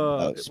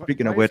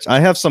 Speaking of which, I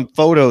have some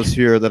photos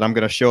here that I'm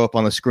going to show up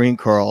on the screen,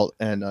 Carl,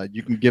 and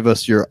you can give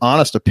us your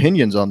honest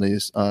opinions on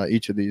these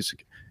each of these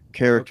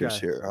characters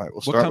here. All right,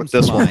 we'll start with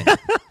this one.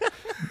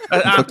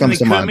 What comes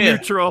to mind?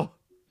 Neutral.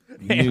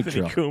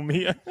 Anthony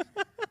Cumia.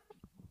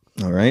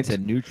 All right. He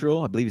said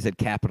neutral. I believe he said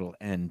capital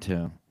N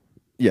too.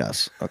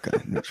 Yes. Okay.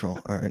 Neutral.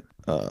 All right.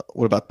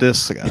 What about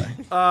this guy?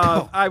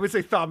 I would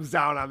say thumbs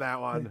down on that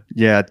one.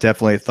 Yeah,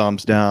 definitely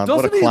thumbs down.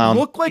 Doesn't what a clown.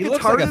 he look like it's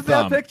harder than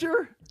that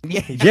picture?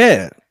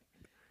 Yeah.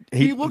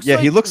 He looks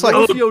like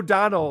Rosie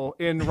O'Donnell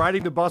in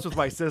Riding the Bus with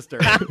My Sister.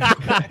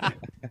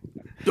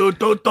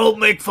 Don't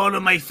make fun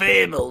of my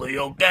family,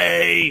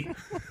 okay?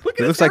 It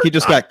looks like he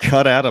just got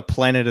cut out of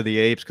Planet of the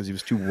Apes because he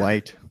was too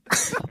white.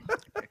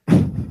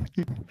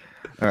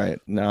 All right,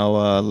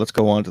 now let's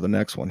go on to the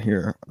next one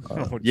here.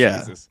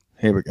 Jesus.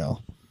 Here we go.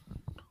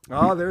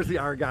 Oh, there's the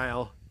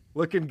Argyle.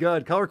 Looking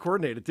good. Color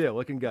coordinated, too.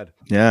 Looking good.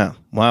 Yeah.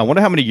 Wow, I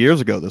wonder how many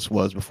years ago this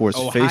was before his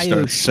face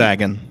started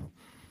sagging.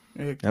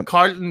 Yep.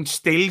 Carlton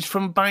steals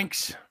from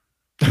banks.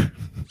 And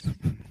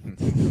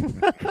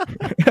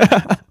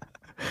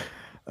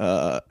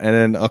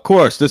then, of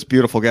course, this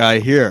beautiful guy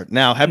here.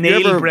 Now, have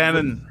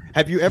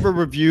you ever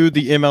reviewed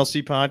the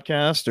MLC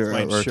podcast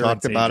or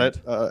talked about it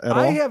at all?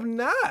 I have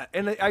not,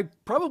 and I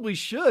probably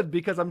should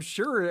because I'm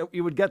sure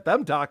it would get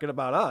them talking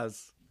about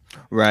us.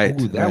 Right.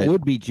 Ooh, that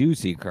would be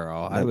juicy,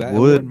 Carl. I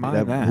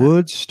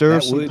would stir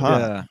that some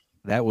pot.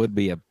 That would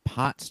be a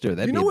pot stir.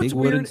 That'd You know be a big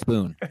what's wooden weird?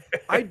 spoon.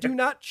 I do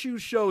not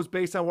choose shows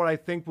based on what I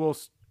think will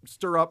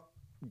stir up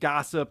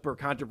gossip or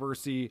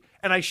controversy,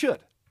 and I should.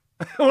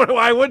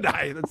 Why wouldn't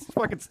I? That's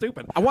fucking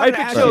stupid. I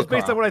pick shows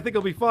based on what I think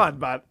will be fun,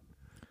 but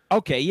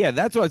okay, yeah,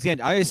 that's what I was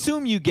getting. I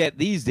assume you get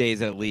these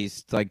days at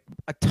least like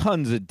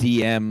tons of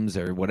DMs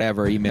or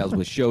whatever emails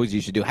with shows you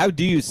should do. How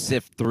do you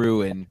sift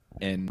through and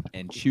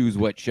choose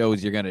what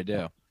shows you're gonna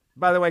do?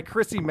 by the way,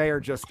 Chrissy Mayer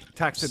just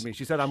texted me.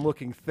 She said I'm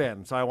looking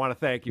thin, so I want to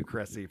thank you,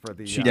 Chrissy, for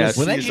the. Yes,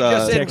 well, then she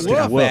just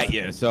said woof at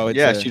you. So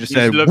it's she just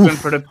said looking woof.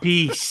 for the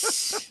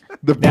peace.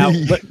 Now,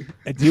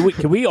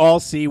 can we all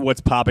see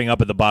what's popping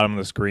up at the bottom of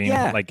the screen,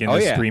 like in the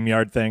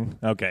StreamYard thing?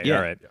 Okay,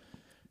 all right.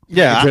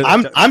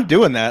 Yeah, I'm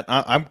doing that.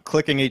 I'm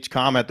clicking each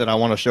comment that I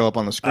want to show up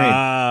on the screen.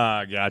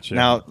 Ah, gotcha.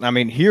 Now, I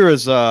mean, here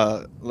is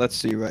let's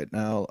see right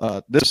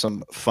now. This is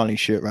some funny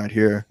shit right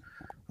here.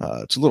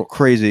 It's a little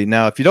crazy.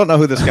 Now, if you don't know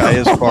who this guy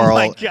is, Carl,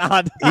 oh my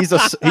God.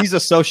 he's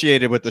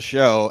associated with the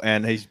show,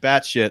 and he's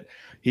batshit.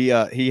 He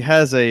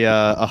has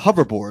a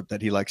hoverboard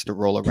that he likes to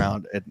roll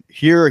around, and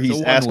here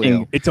he's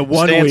asking. It's a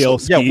one wheel.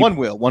 Yeah, one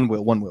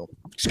wheel.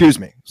 Excuse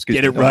me.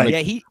 Get it right.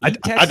 Yeah,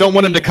 I don't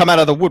want him to come out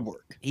of the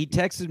woodwork. He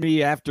texted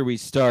me after we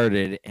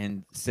started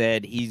and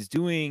said he's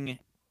doing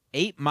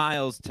 8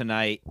 miles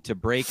tonight to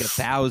break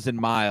 1,000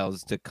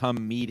 miles to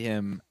come meet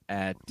him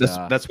at.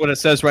 That's what it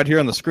says right here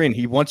on the screen.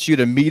 He wants you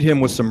to meet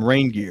him with some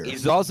rain gear.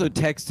 He's also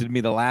texted me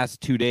the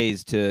last 2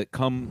 days to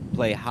come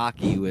play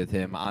hockey with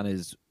him on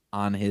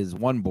his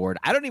one board.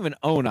 I don't even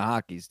own a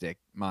hockey stick,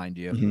 mind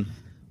you.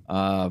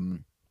 Mm-hmm.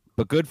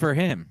 But good for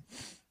him.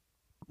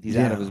 He's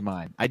out of his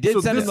mind. I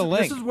did send him the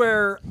link. This is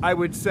where I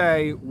would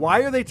say,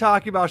 why are they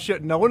talking about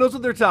shit? No one knows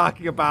what they're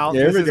talking about.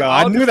 There we go.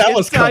 I knew that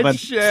was coming.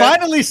 Shit.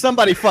 Finally,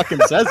 somebody fucking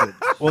says it.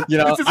 Well,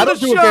 I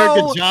don't do a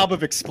very good job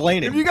of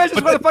explaining. If you guys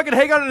just want to fucking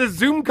hang out in a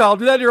Zoom call,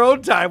 do that in your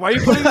own time. Why are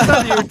you putting this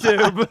on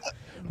YouTube?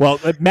 Well,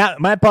 Matt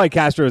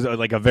Polycaster is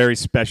like a very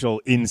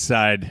special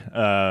inside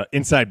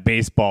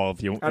baseball,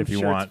 if you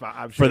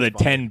want, for the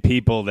 10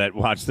 people that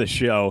watch the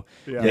show.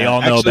 Yeah. They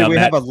all know about we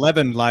Matt. have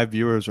 11 live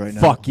viewers right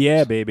now. Fuck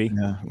yeah, baby!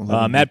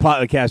 Yeah, Matt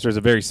Polycaster is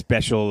a very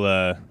special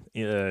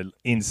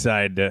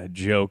inside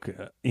joke.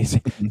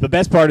 The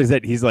best part is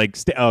that he's like,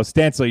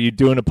 Stancil, you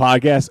doing a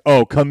podcast?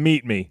 Oh, come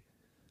meet me.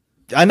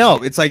 I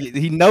know. It's like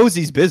he knows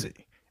he's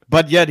busy,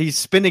 but yet he's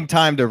spending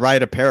time to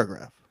write a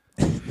paragraph.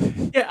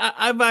 Yeah,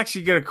 I've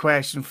actually got a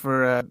question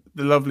for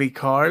the lovely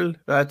Carl.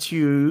 That's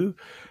you.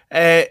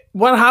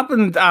 What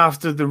happened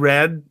after the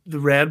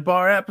Red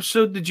Bar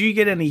episode? Did you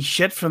get any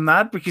shit from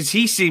that? Because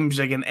he seems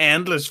like an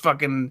endless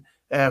fucking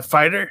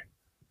fighter.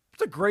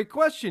 It's a great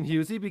question,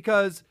 Husey,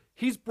 because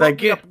he's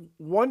brought me up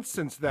once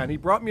since then. He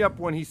brought me up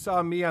when he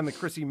saw me on the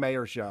Chrissy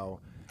Mayer show,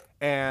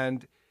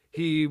 and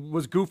he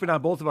was goofing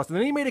on both of us. And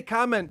then he made a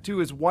comment to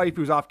his wife,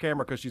 who's off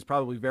camera because she's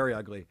probably very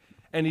ugly.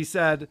 And he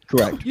said,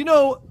 correct.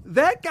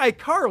 That guy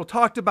Carl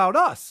talked about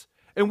us,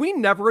 and we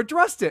never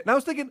addressed it. And I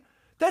was thinking,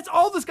 That's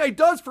all this guy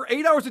does for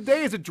 8 hours a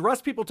day is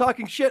address people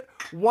talking shit.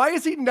 Why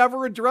is he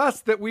never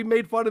addressed that we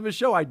made fun of his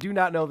show? I do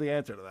not know the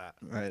answer to that.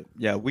 Right.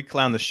 Yeah, we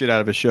clowned the shit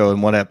out of his show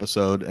in one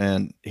episode,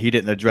 and he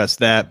didn't address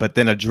that, but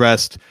then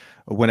addressed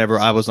whenever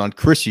I was on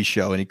Chrissy's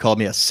show, and he called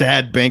me a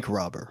sad bank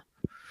robber.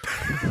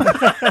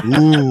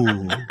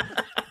 Ooh.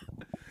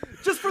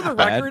 Just for the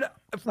record,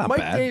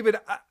 Mike David,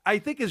 I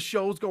think his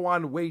shows go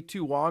on way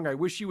too long. I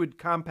wish he would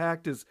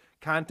compact his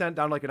content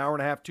down like an hour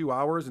and a half, 2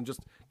 hours, and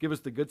just give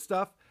us the good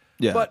stuff.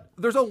 Yeah. But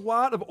there's a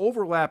lot of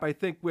overlap, I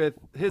think, with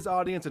his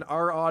audience and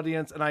our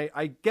audience, and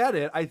I get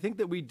it. I think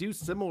that we do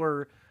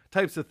similar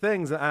types of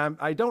things.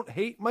 I don't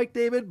hate Mike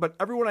David, but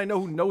everyone I know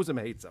who knows him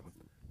hates him.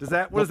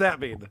 What does that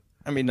mean?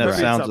 I mean, that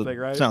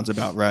sounds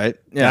about right.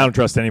 Yeah. I don't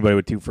trust anybody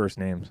with 2 first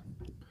names.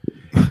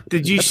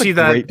 Did you see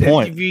that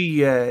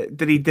interview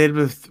that he did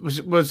with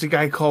was the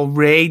guy called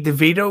Ray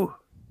DeVito?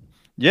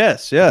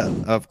 Yes, yeah,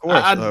 of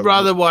course. I'd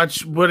rather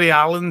watch Woody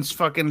Allen's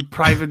fucking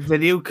private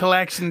video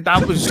collection.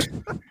 That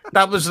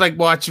was like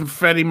watching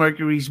Freddie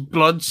Mercury's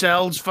blood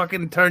cells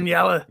fucking turn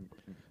yellow.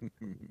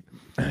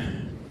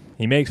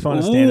 He makes fun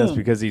of stand-ups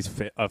because he's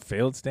a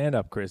failed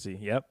stand-up, Chrissy.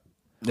 Yep.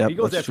 He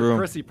goes after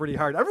Chrissy pretty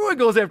hard. Everyone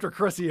goes after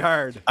Chrissy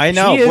hard. I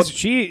know.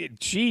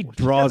 She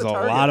draws a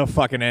lot of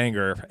fucking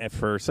anger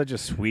for such a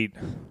sweet.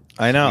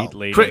 I know.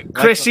 Sweet lady.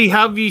 Chrissy,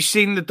 have you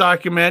seen the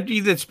documentary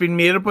that's been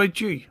made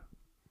about you?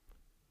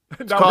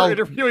 Now we're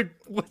interviewing.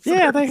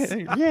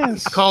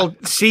 It's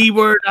called C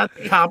Word at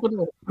the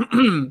Capitol.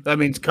 That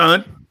means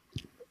cunt.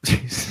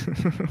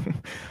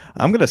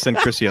 I'm gonna send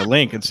Chrissy a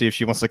link and see if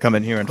she wants to come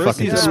in here and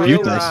fucking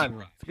dispute this.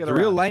 It's a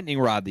real lightning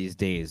rod these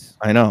days.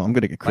 I know. I'm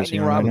gonna get Chrissy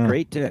lightning rod with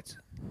great tits.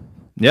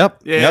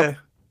 Yep. Yeah. Yep.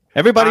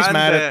 Everybody's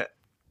mad at.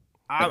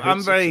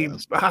 I'm very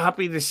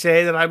happy to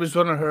say that I was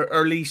one of her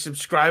early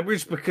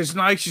subscribers because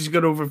now she's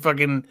got over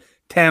fucking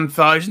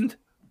 10,000.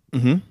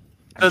 Mm-hmm.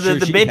 So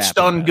the bit's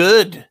done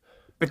good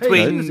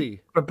between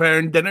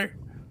preparing dinner.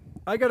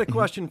 I got a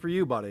question for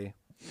you, buddy.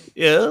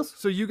 Yes.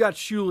 So you got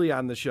Shuli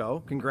on the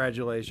show.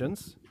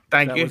 Congratulations.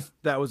 Thank you.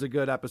 That was a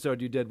good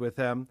episode you did with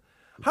him.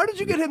 How did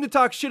you get him to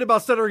talk shit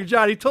about Stuttering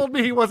John? He told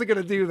me he wasn't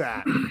going to do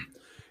that.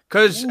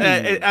 Because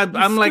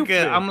I'm like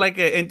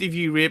an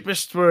interview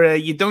rapist where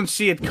you don't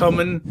see it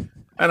coming,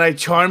 and I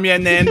charm you,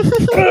 and then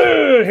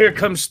here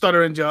comes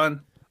Stuttering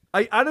John.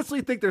 I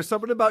honestly think there's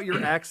something about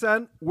your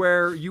accent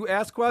where you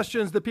ask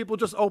questions that people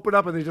just open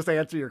up and they just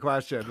answer your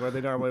question where they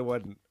normally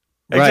wouldn't.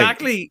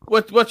 Exactly.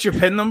 What's your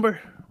PIN number?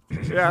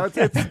 Yeah, it's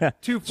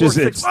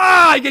 246.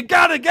 You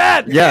got it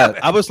again. Yeah,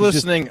 I was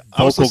listening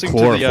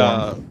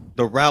to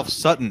the Ralph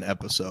Sutton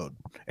episode,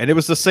 and it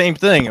was the same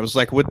thing. It was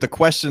like with the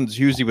questions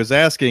Husey was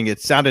asking,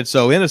 it sounded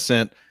so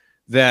innocent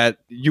that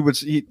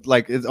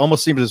it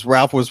almost seemed as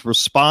Ralph was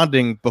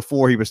responding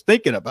before he was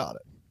thinking about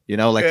it. You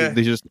know,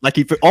 like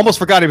he almost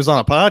forgot he was on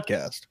a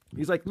podcast.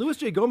 He's like, Louis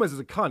J. Gomez is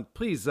a cunt.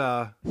 Please,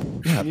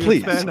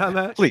 please expand on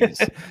that?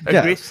 Please.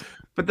 Yes.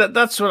 But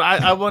that's what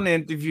I want to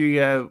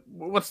interview.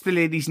 What's the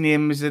lady's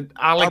name? Is it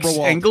Alex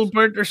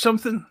Engelbert or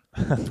something?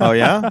 Oh,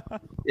 yeah?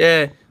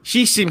 Yeah.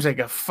 She seems like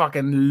a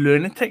fucking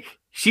lunatic.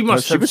 She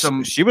must have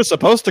some... She was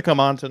supposed to come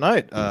on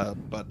tonight,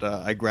 but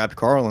I grabbed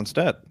Carl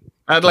instead.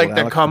 I'd like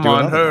to come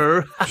on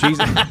her. She's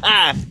a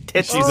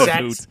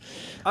hoot.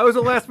 I was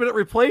a last-minute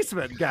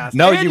replacement, guys.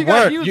 No, and you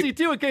weren't. Husey,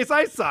 too, in case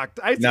I sucked.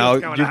 No,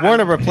 you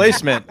weren't a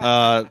replacement.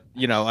 I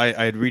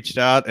had reached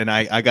out, and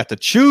I got to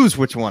choose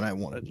which one I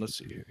wanted. Let's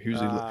see here.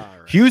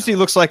 Husey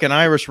looks like an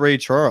Irish Ray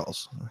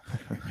Charles.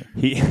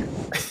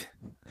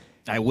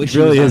 I wish he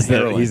really is.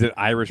 He's an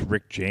Irish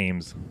Rick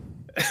James.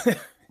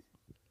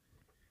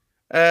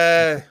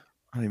 I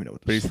don't even know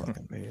what this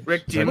fucking means.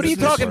 Rick James. What are you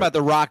talking about?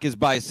 The Rock is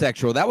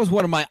bisexual. That was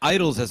one of my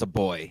idols as a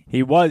boy.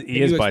 He is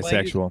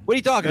bisexual. What are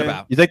you talking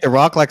about? You think The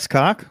Rock likes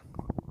cock?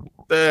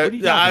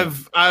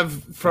 I've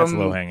That's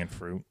low hanging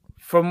fruit.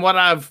 From what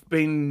I've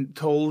been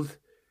told,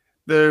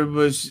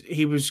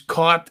 he was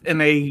caught in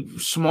a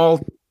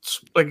small,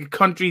 like a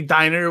country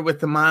diner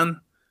with a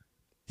man.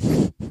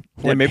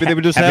 Yeah, maybe they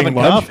were just having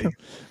coffee.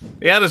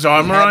 He had his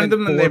arm around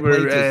him, and they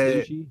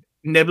were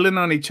nibbling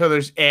on each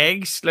other's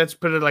eggs. Let's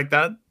put it like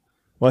that.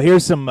 Well,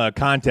 here's some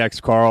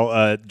context,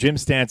 Carl. Jim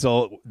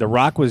Stansel, The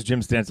Rock was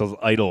Jim Stansel's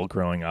idol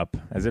growing up,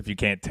 as if you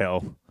can't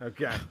tell.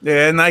 Okay.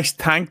 Yeah, nice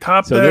tank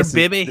top there,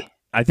 baby.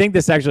 I think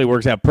this actually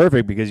works out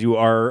perfect because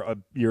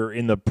you're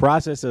in the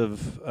process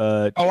of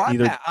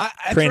either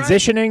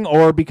transitioning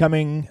or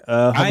becoming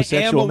a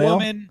homosexual male.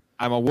 Woman.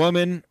 I'm a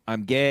woman.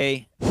 I'm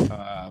gay.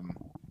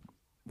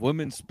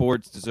 Women's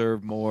sports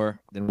deserve more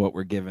than what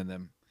we're giving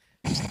them.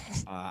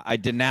 I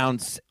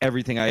denounce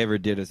everything I ever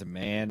did as a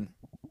man.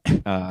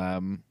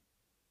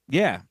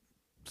 Yeah.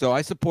 So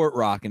I support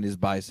Rock and his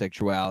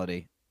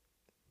bisexualty.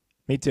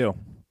 Me too.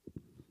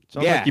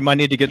 Sounds like you might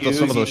need to get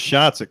some of those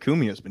shots that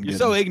Kumia's been getting. You're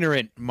so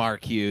ignorant,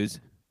 Mark Hughes.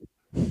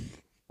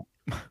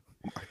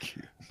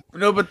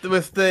 No, but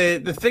with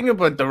the thing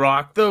about The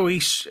Rock, though,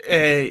 he's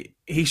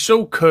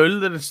so cool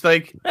that it's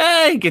like,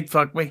 hey, get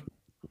fuck me.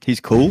 He's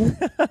cool.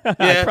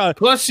 Yeah.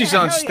 Plus, he's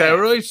on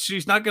steroids. So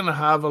he's not going to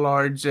have a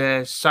large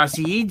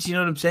sausage. You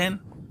know what I'm saying?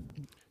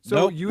 So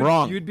Nope, you'd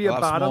wrong. you'd be a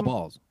I'll have small bottom.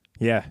 balls.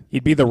 Yeah,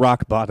 he'd be the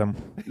rock bottom.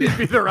 You'd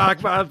be the rock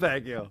bottom.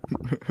 Thank you.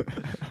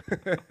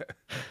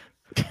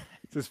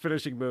 It's his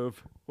finishing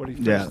move when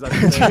he Yeah.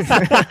 finishes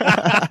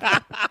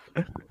that.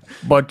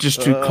 But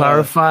just to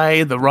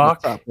clarify, The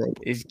Rock top rope.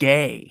 is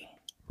gay.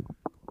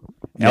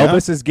 Yeah.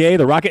 Elvis is gay.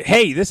 The Rocket.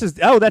 Hey, this is.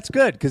 Oh, that's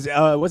good because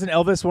wasn't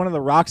Elvis one of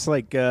the Rock's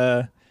like?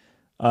 That's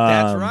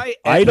right.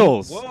 And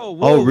Idols. Whoa,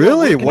 Oh,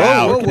 really? Whoa,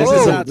 Wow, whoa, this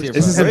whoa. is Out a, here,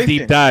 this is bro. a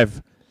deep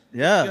dive.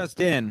 Yeah. Just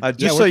in. Just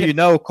Yeah, so we're you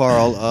know,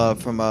 Carl,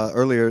 from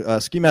earlier,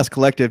 Ski Mask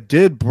Collective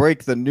did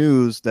break the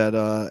news that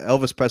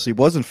Elvis Presley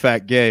was in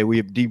fact gay. We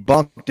have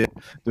debunked it.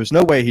 There's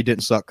no way he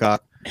didn't suck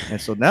cock, and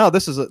so now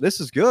this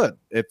is good.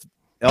 If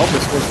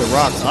Elvis was the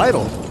Rock's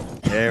idol,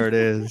 there it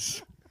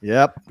is.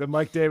 Yep. The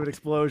Mike David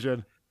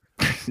explosion.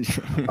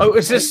 Oh,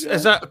 is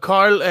that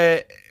Carl?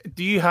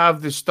 Do you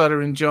have the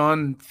Stuttering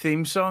John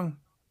theme song?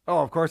 Oh,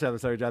 of course I have the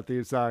Sorry John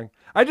theme song.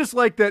 I just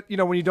like that,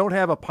 when you don't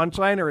have a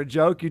punchline or a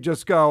joke, you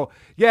just go,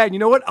 yeah, and you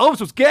know what? Elvis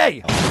was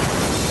gay.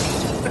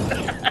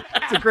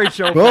 It's a great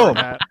show. Boom.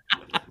 Matt.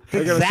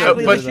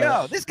 Exactly But- the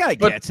show. This guy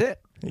but- gets it.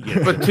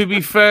 But to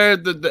be fair,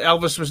 the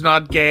Elvis was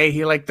not gay.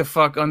 He liked to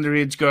fuck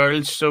underage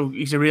girls, so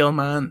he's a real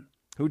man.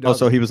 Who Oh, does?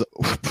 so he was,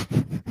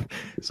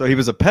 so he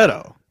was a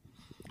pedo.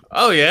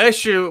 Oh yeah,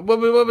 sure. What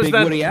was Big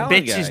that Woody Allen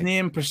bitch's guy.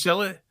 name?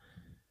 Priscilla.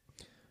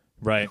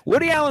 Right.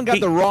 Woody Allen got He-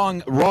 the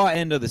wrong raw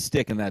end of the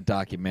stick in that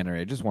documentary.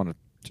 I just want to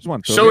throw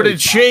So it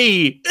did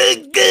she.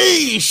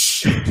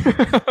 Geesh.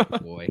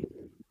 out, boy.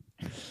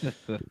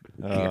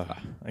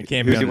 I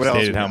can't be Hughes, what else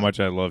understated you how got? much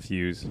I love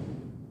Hughes.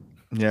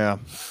 Yeah.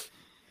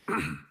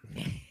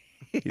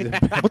 He's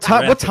a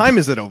What time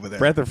is it over there?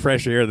 breath of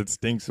fresh air that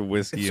stinks of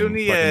whiskey It's and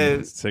only,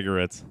 fucking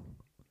cigarettes.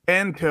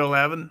 10 to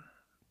 11.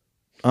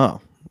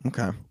 Oh,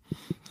 okay.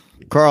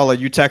 Carl, are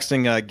you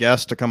texting a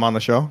guest to come on the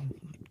show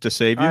to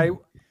save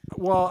you?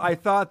 I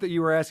thought that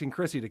you were asking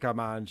Chrissy to come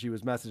on. She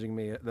was messaging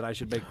me that I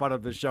should make fun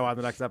of this show on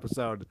the next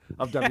episode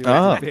of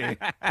WATP.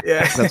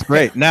 Yeah. That's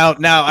great. Now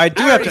I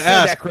do I have already to said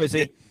ask. that,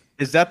 Chrissy.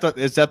 Is that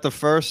the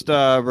first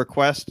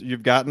request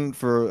you've gotten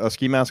for a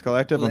Ski Mask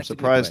Collective? Well, I'm that's a good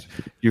surprised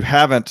you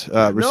haven't No,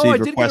 I received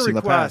did get requests a in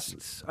the past.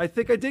 request. I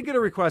think I did get a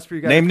request for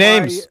you guys. Name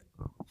to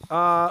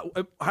fly-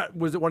 names.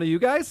 Was it one of you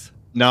guys?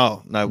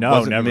 No, it No,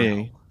 wasn't never.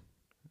 me.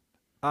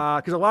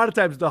 Because a lot of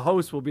times the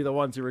host will be the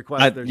ones who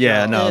request their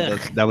Yeah, show. no,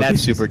 that would be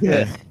That's super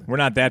good. We're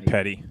not that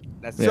petty.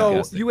 That's So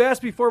disgusting. you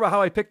asked before about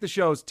how I pick the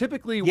shows.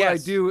 Typically, what I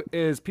Yes. do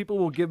is people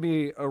will give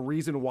me a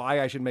reason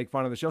why I should make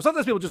fun of the show.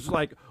 Sometimes people just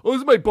like, "Oh,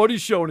 this is my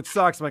buddy's show and it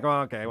sucks." I'm like,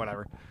 "Oh, okay,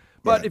 whatever."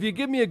 But if you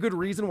give me a good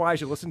reason why I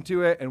should listen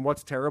to it and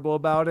what's terrible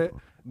about it,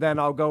 then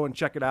I'll go and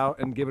check it out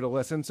and give it a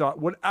listen. So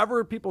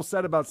whatever people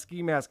said about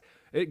Ski Mask,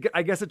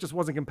 I guess it just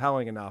wasn't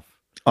compelling enough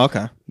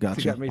Okay, to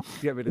gotcha.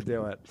 get me to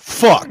do it.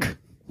 Fuck.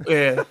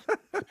 Yeah.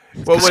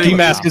 Well, Ski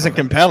Mask isn't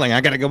compelling.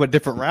 I got to go a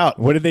different route.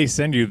 What did they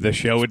send you? The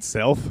show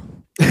itself?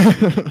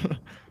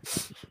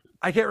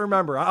 I can't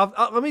remember.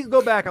 Let me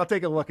go back. I'll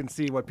take a look and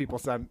see what people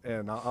sent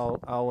in.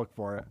 I'll look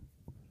for it.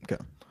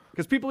 Okay.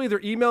 Because people either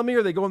email me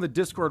or they go in the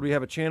Discord. We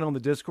have a channel in the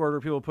Discord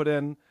where people put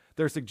in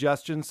their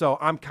suggestions. So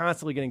I'm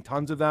constantly getting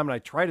tons of them, and I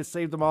try to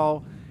save them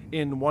all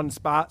in one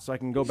spot so I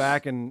can go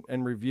back and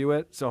review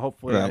it. So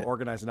hopefully Right. I'm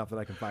organized enough that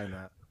I can find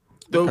that.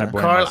 Though, I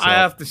blame Carl, myself. I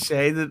have to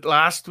say that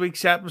last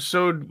week's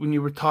episode, when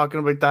you were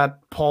talking about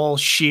that Paul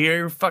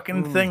Shear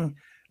fucking thing,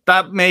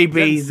 that may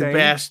be the insane?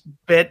 best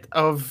bit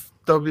of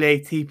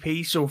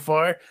WATP so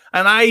far.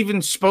 And I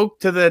even spoke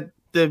to the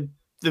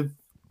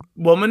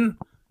woman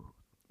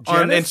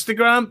on Janice?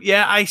 Instagram.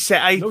 Yeah, I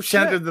said No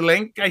sent her shit. the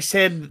link. I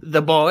said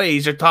the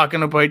boys are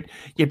talking about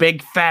your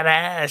big fat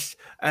ass.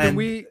 And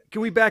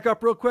Can we back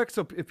up real quick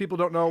so if people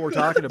don't know what we're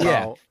talking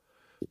about?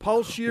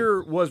 Paul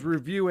Scheer was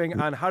reviewing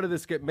on How Did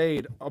This Get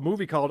Made, a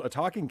movie called A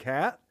Talking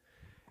Cat,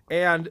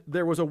 and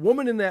there was a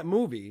woman in that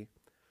movie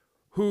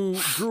who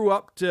grew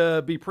up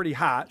to be pretty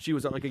hot. She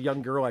was like a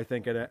young girl, I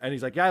think, in it. And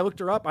he's like, yeah, I looked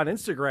her up on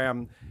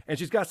Instagram, and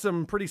she's got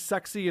some pretty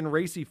sexy and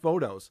racy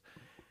photos.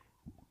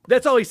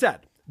 That's all he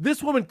said.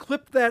 This woman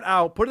clipped that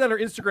out, put it on her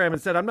Instagram,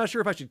 and said, I'm not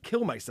sure if I should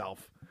kill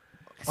myself.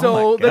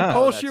 So then God,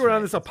 Paul that's Scheer went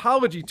on this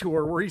apology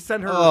tour where he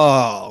sent her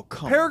Oh,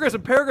 come on. paragraphs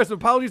and paragraphs of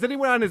apologies. Then he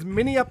went on his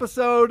mini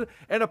episode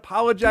and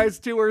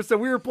apologized to her. So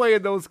we were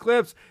playing those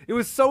clips. It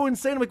was so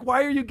insane. I'm like,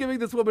 why are you giving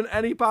this woman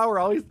any power?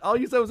 All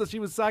you said was that she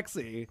was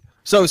sexy.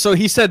 So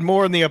he said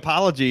more in the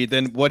apology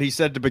than what he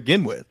said to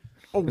begin with.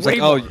 Oh, It's way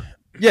like, oh, more.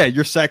 yeah,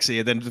 you're sexy,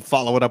 and then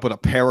follow it up with a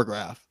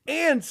paragraph.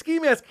 And Ski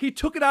Mask, he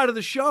took it out of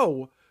the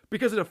show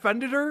because it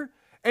offended her.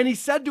 And he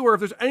said to her, if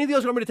there's anything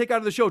else you want me to take out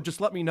of the show, just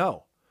let me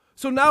know.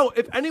 So now,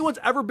 if anyone's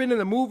ever been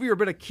in a movie or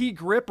been a key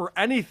grip or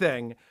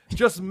anything,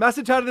 just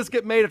message How Did This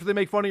Get Made after they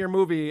make fun of your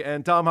movie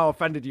and tell them how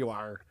offended you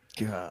are.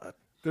 God,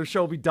 Their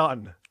show will be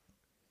done.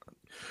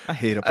 I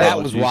hate apologies.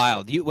 That was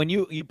wild. When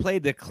you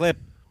played the clip,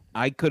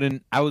 I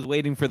was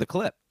waiting for the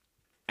clip.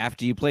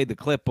 After you played the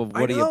clip of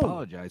what he know.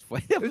 apologized for.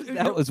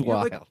 that was You're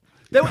wild. like-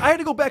 Then I had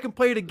to go back and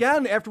play it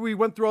again after we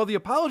went through all the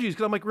apologies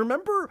because I'm like,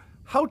 remember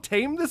how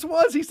tame this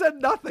was? He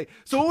said nothing.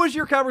 So what was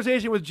your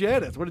conversation with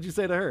Janice? What did you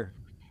say to her?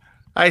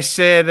 I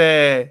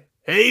said,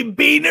 Hey,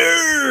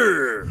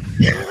 Beaner!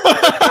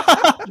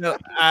 No,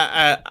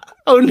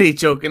 only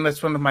joking.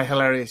 That's one of my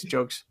hilarious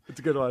jokes. It's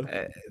a good one.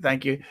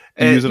 Thank you.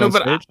 You use it no, on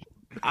but stage?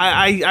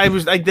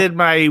 I did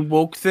my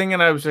woke thing,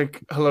 and I was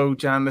like, "Hello,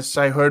 Janice.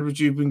 I heard what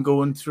you've been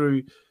going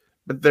through,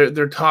 but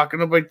they're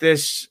talking about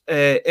this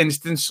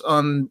instance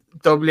on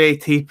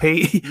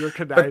WATP." You're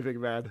conniving,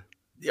 man.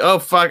 Oh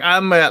fuck!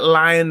 I'm a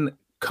lying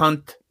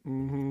cunt,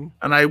 and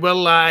I will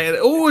lie.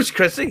 Oh, it's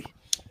Chrissy.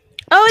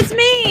 Oh, it's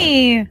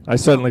me. I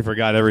suddenly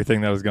forgot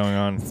everything that was going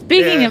on.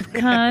 Speaking Yeah. of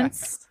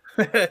cunts.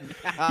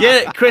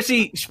 Yeah,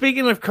 Chrissy.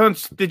 Speaking of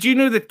cunts, did you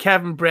know that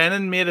Kevin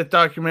Brennan made a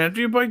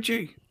documentary about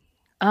you?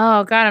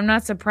 Oh God, I'm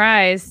not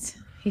surprised.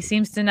 He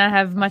seems to not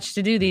have much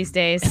to do these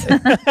days.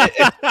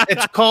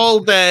 It's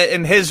called,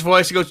 in his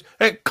voice, he goes,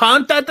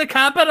 "Cunt at the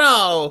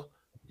Capitol."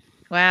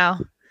 Wow.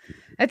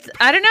 I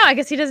don't know. I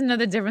guess he doesn't know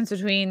the difference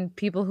between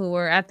people who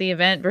were at the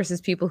event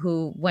versus people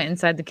who went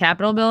inside the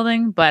Capitol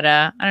building. But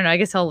I don't know. I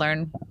guess he'll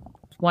learn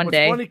one What's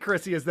day. funny,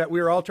 Chrissy, is that we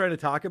were all trying to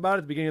talk about it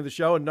at the beginning of the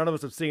show, and none of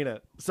us have seen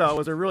it. So it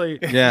was a really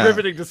Yeah.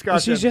 riveting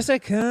discussion. She's just a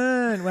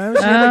cunt. Why was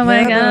she Oh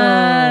my God,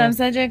 I'm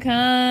such a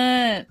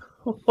cunt.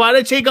 Why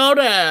did she go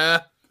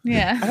there?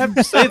 Yeah. I have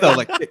to say though,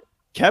 like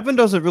Kevin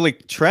doesn't really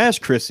trash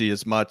Chrissy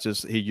as much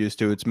as he used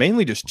to. It's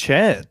mainly just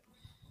Chad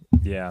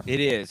Yeah. It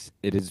is.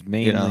 It is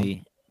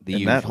mainly the in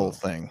usual. that whole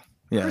thing.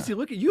 Yeah. Chrissy,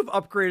 look at you've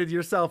upgraded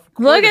yourself. Look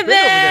quite a at bit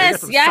over there. You got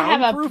this. some Yeah, I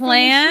have a soundproofing and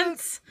plant.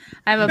 shit.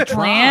 I have a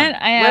plant.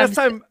 I have. Last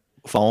time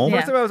Foam. Yeah.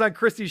 Last time I was on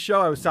Christy's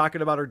show, I was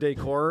talking about her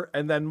decor,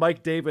 and then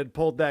Mike David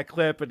pulled that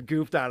clip and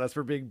goofed on us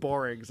for being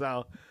boring.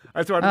 So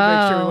I just wanted to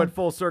make sure we Oh. went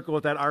full circle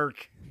with that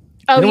arc.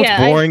 Oh You know what's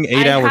yeah, boring?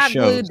 8-hour hot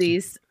glued shows.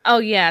 these. Oh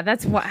yeah,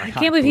 that's why I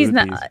hot can't believe he's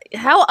glued not.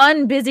 How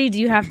unbusy do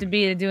you have to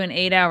be to do an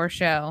 8-hour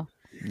show?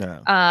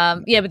 No.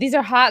 Yeah, but these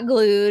are hot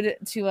glued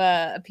to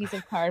a piece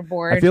of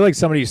cardboard. I feel like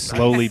somebody's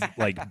slowly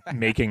like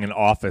making an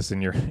office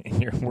in your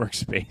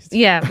workspace.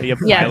 Yeah, You have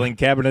yeah. filing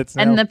cabinets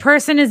now. And the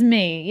person is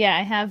me. Yeah,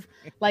 I have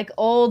like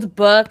old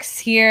books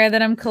here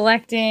that I'm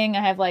collecting.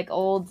 I have like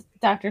old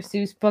Dr.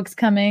 Seuss books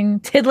coming.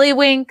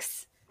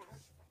 Tiddlywinks.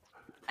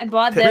 I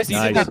bought this. Chrissy,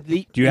 Nice.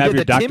 did Do you have your did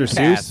the Dr. Timcast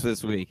Seuss?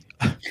 this week?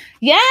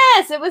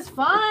 Yes, it was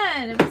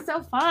fun. It was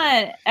so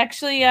fun.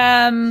 Actually,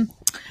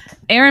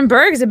 Aaron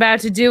Berg's about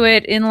to do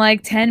it in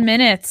like 10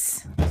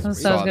 minutes. So I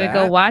was Saw gonna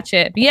go that. watch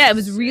it. But yeah, it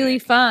was really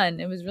fun.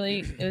 It was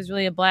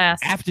really a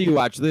blast. After you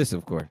watch this,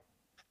 of course.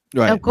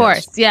 Right. Of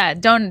course. Yeah.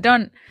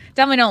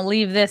 Definitely don't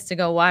leave this to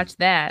go watch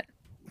that.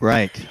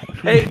 Right.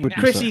 Hey, Would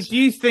be Chrissy, nice. do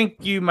you think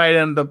you might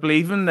end up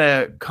leaving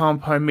the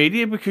Compound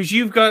Media because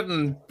you've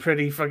gotten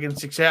pretty fucking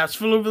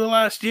successful over the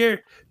last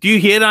year? Do you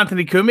hate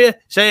Anthony Cumia?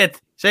 Say it.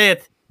 Say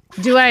it.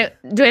 Do I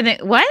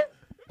think what?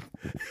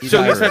 He's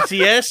So Irish. that's a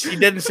yes. He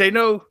didn't say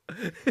no.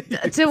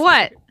 To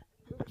what?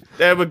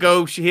 There we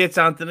go. She hates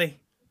Anthony.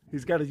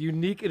 He's got a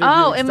unique interview.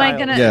 Oh, am I style.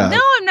 gonna? Yeah. No,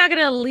 I'm not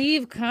gonna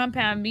leave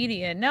Compound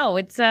Media. No,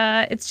 it's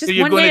just So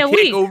you're one going day to a take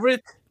week. over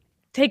it?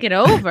 Take it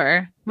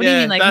over. What do you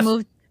Yeah, mean, like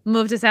that's-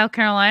 move to South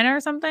Carolina or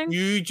something?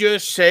 You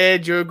just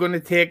said you're going to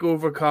take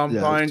over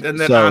Compound, and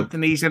then so-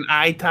 Anthony's an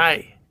eye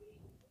tie.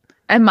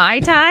 Am I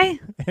Thai?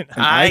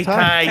 Eye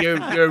tie. You're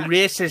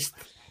racist.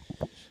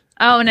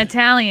 Oh, an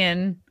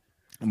Italian.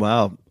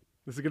 Wow.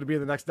 This is going to be in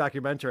the next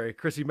documentary,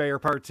 Chrissy Mayer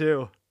Part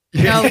 2.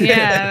 Oh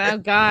yeah. Oh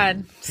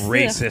God.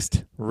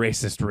 racist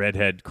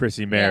redhead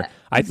Chrissy Mayer. Yeah.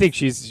 I think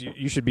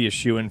you should be a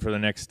shoo-in for the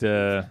next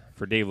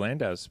for Dave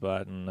Landau's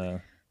spot and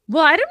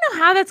Well, I don't know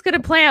how that's going to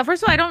play out.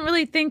 First of all, I don't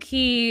really think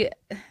he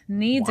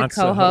needs a Wants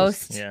to host,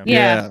 co-host. yeah.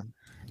 Yeah.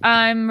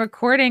 I'm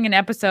recording an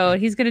episode.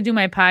 He's going to do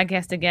my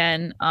podcast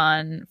again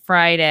on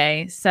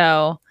Friday.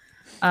 So,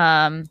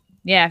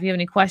 yeah, if you have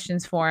any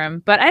questions for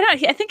him, but I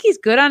think he's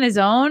good on his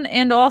own.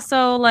 And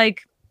also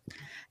like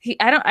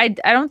I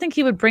don't think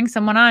he would bring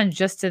someone on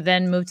just to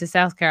then move to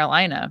South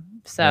Carolina.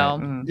 So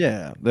Mm.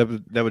 Yeah.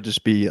 That would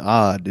just be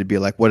odd. It'd be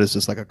like, what is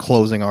this? Like a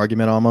closing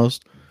argument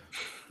almost?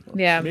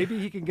 yeah. Maybe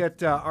he can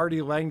get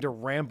Artie Lang to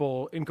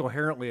ramble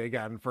incoherently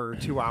again for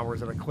 2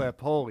 hours in a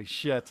clip. Holy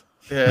shit.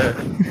 Yeah.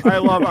 I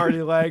love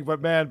Artie Lang,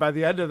 but man, by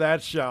the end of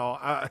that show,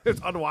 it's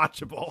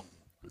unwatchable.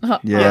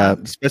 Yeah.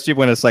 Especially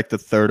when it's like the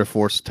third or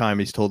fourth time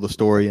he's told the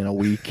story in a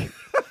week.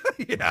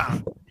 Yeah.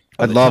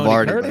 I the love Tony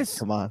Artie. but Curtis?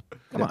 Come on.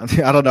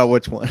 I don't know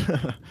which one.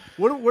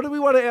 What do we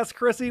want to ask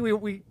Chrissy?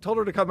 We told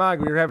her to come on.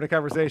 We were having a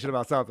conversation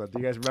about something. Do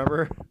you guys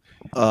remember?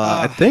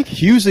 I think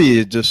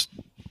Husey just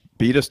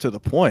beat us to the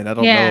point. I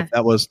don't know Yeah. if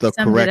that was the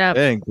Summed it correct up.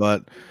 thing,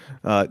 but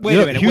Wait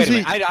you a know, minute. Wait a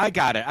Husey- minute. I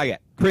got it.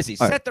 Chrissy,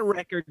 All right. set the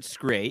record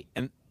straight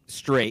and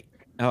straight.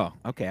 Oh,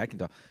 okay. I can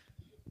talk.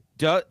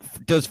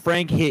 Does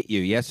Frank hit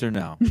you? Yes or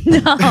no?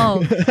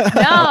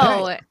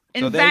 No.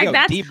 In So there you fact, go.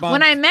 that's Debunked.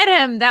 when I met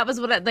him. That was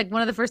what like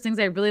one of the first things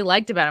I really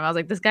liked about him. I was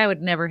like, this guy would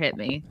never hit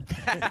me.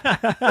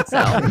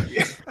 So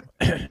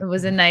it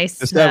was a nice.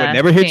 This guy would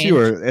never hit you,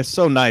 change. or it's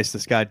so nice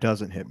this guy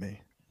doesn't hit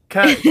me.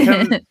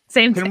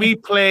 Same Can thing. we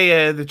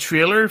play the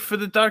trailer for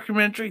the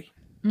documentary?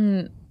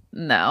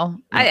 No,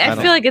 I I don't-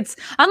 feel like it's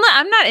unless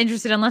I'm not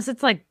interested unless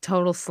it's like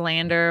total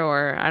slander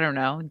or I don't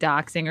know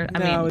doxing or I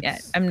No, mean yeah,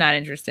 it's- I'm not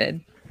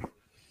interested.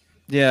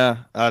 Yeah,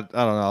 I don't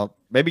know.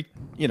 maybe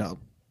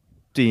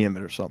DM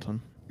it or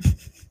something.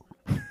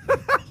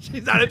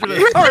 She's not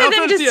interested. I'd rather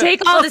them just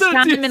take all this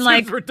time and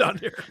like. We're done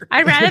here.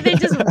 I'd rather they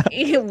just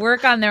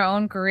work on their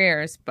own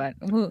careers, but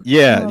who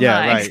Yeah, am yeah,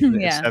 I? right.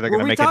 Yeah. They're Were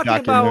gonna we make a talking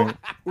documentary. about?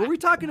 Were we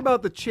talking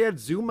about the Chad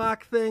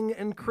Zumach thing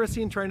and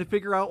Chrissy and trying to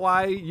figure out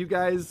why you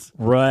guys?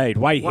 Right.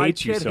 Why he Why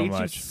hates you Chad so hates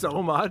much? you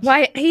so much?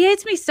 Why he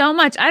hates me so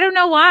much? I don't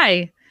know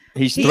why.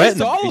 He's He threatened.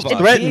 hates all He's of us.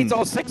 He threatened. hates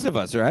all 6 of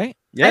us, right?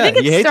 Yeah, I think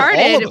he it hates all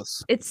started. of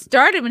us. It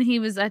started when he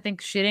was, I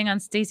think, shitting on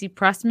Stacey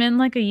Pressman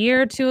like a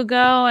year or two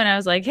ago, and I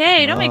was like,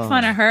 "Hey, don't make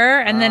fun of her."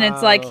 And then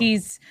it's like Oh.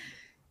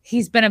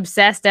 he's been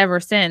obsessed ever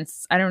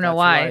since. I don't know That's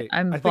why. right.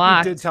 I'm I think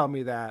blocked. you did tell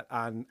me that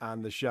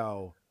on the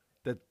show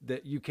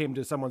that you came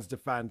to someone's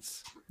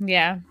defense.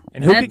 Yeah.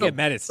 And who That's could get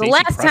mad at The Stacey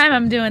last time Pressman?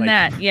 I'm doing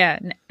Like, that, yeah,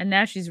 and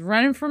now she's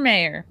running for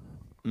mayor.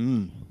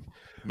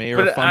 Mayor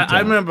But of I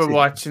Funtown. remember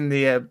watching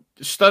the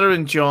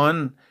Stuttering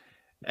John.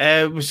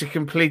 Was a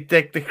complete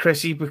dick to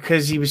Chrissy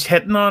because he was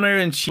hitting on her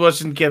and she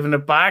wasn't giving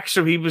it back.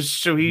 So he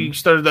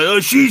started like,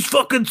 "Oh, she's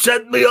fucking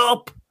set me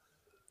up."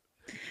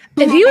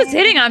 If he was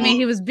hitting on me,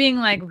 he was being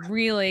like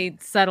really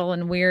subtle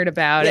and weird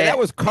about Yeah, it. that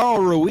was Carl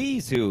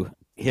Ruiz who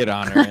hit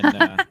on her,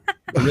 and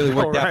it really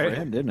worked out for Alright.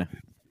 him, didn't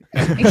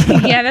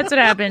it? Yeah, that's what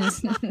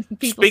happens.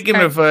 People Speaking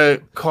start-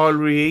 of Carl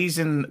Ruiz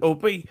and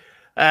Opie,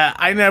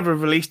 I never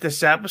released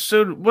this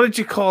episode. What did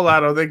you call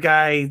that other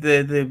guy,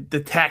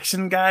 the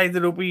Texan guy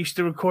that Opie used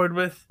to record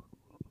with?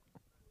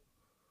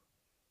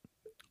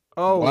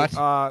 Oh,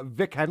 What?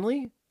 Vic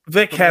Henley.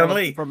 Vic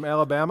Henley. From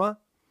Alabama.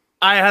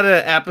 I had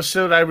an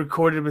episode I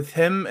recorded with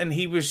him, and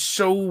he was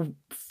so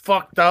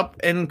fucked up,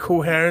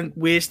 incoherent,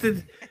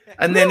 wasted,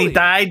 and then he Really?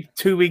 died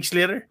 2 weeks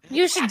later.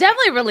 You should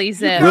definitely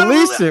release it.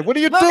 Release it. What are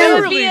you Let me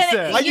doing? release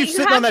it. Why are you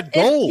sitting on have- that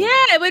gold? Yeah,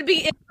 it would be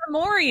in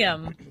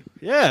memoriam.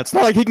 Yeah, it's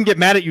not like he can get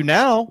mad at you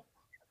now.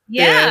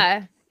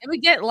 Yeah. It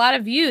would get a lot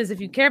of views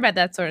if you care about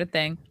that sort of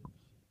thing.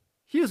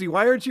 Husey,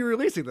 why aren't you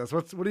releasing this?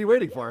 What are you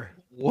waiting for?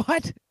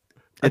 What?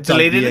 I It's on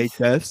deleted it.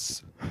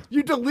 VHS.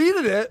 You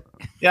deleted it.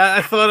 Yeah,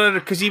 I thought it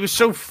because he was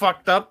so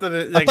fucked up that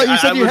it, I thought you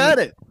said you had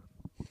it.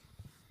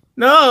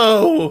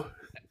 No,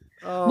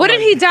 Oh What did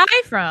my- he die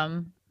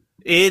from?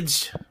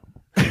 AIDS.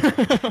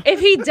 If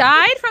he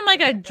died from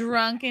like a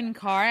drunken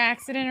car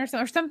accident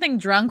or something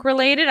drunk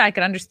related, I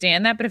could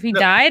understand that. But if he No,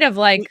 died of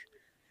like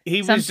He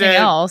was something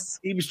else,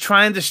 he was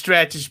trying to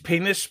stretch his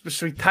penis,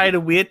 so he tied a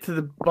weight to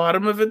the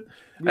bottom of it,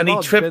 We've and he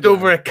all tripped did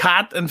over that. a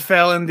cat and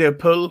fell into a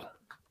pool.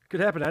 Could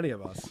happen to any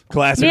of us.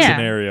 Classic Yeah.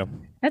 scenario.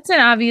 that's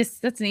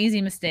an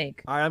easy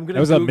mistake. All right, I'm gonna. That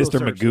was a Google Mr.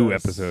 search Magoo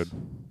this. episode.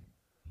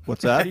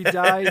 What's that? He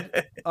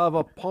died of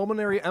a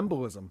pulmonary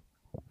embolism.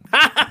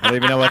 I don't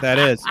even know what that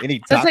is.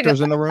 Any That's like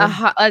doctors in the room?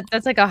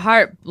 That's like a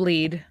heart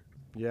bleed.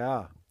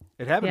 Yeah,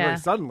 it happened Yeah. very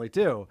suddenly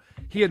too.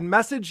 He had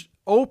messaged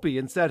Opie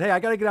and said, "Hey, I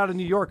got to get out of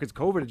New York because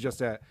COVID had just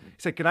hit." He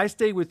said, "Can I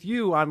stay with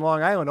you on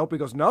Long Island?" Opie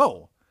goes,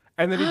 "No,"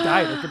 and then he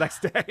died like the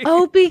next day.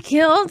 Opie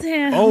killed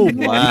him. Oh,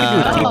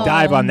 Wow. deep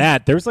dive on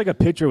that. There was like a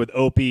picture with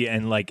Opie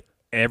and like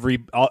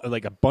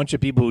like a bunch of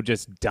people who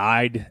just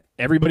died.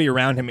 Everybody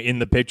around him in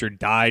the picture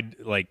died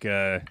like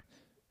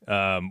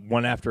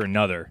one after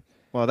another.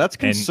 Well, that's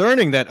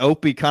concerning that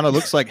Opie kind of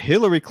looks like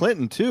Hillary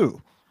Clinton too,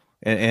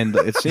 and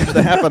it seems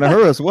to happen to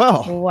her as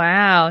well.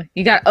 Wow,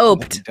 you got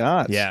oped.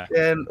 God. Yeah.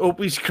 And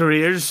Opie's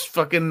career's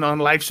fucking on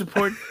life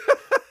support.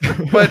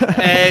 But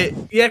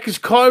yeah, because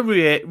Carl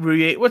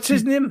Ruiz, what's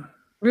his name?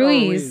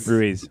 Ruiz.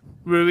 Ruiz.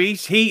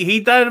 Ruiz. He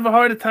died of a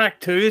heart attack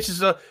too. It's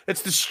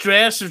the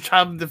stress of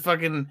having to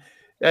fucking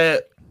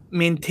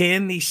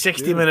maintain these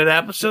 60-minute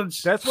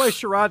episodes. That's why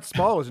Sherrod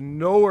Small is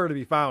nowhere to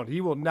be found. He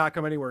will not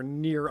come anywhere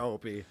near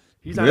Opie.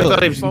 He's on Really? I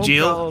thought he was in phone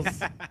jail.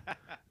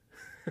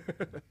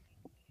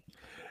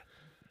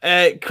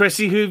 calls.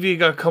 Chrissy, who have you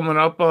got coming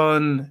up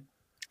on?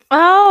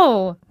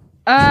 Oh,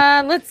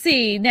 let's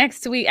see.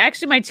 Next week,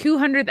 actually, my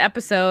 200th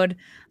episode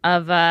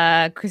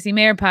of Chrissy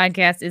Mayer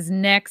podcast is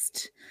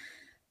next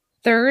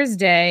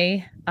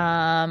Thursday.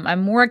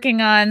 I'm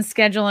working on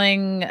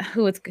scheduling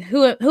who it's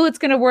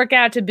going to work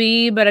out to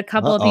be, but a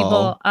couple of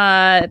people,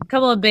 a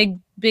couple of big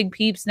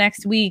peeps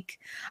next week.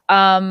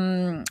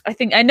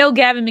 I know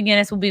Gavin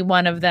McGinnis will be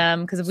one of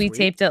them because we Sweet.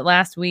 taped it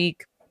last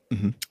week.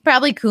 Mm-hmm.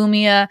 Probably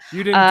Kumia.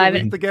 You didn't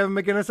delete the Gavin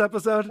McGinnis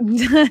episode?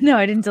 No,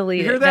 I didn't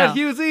delete You it. hear that,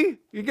 no. Husey?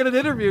 You get an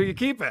interview, you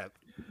keep it.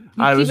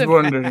 I was keep it-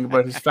 wondering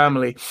about his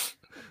family.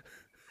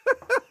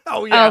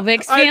 Oh yeah. Oh,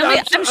 Vic's family.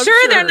 I'm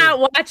sure they're sure. not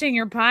watching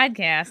your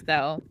podcast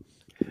though.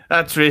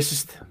 That's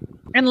racist.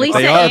 And If Lisa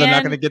they are. They're not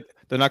Ann- going to get.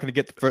 They're not going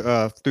to get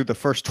through the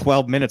first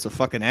 12 minutes of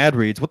fucking ad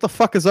reads. What the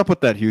fuck is up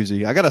with that,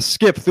 Husey? I got to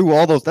skip through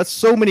all those. That's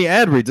so many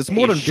ad reads. It's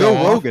more Hey, than Joe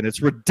Shaw. Rogan.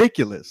 It's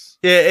ridiculous.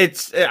 Yeah,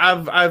 it's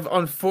I've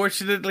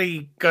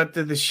unfortunately got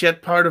to the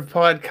shit part of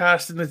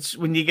podcasting. It's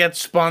when you get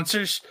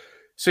sponsors,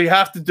 so you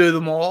have to do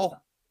them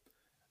all.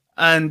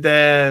 And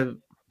I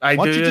Why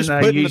don't do, you just and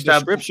I put in the use that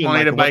description money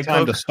like, to buy what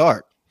time to Coke.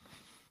 start?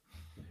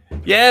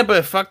 Yeah,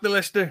 but fuck the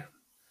listener.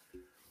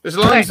 As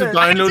long as you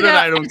I have to download it, go- I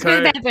I have don't to go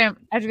to care. the bathroom.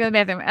 I have to go to the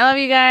bathroom. I love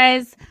you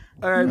guys.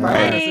 All right,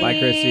 Bye. Bye,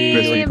 Chrissy.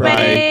 Chrissy, Bye.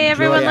 bye.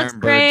 Everyone Enjoy looks Aaron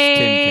Bird's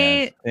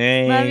great.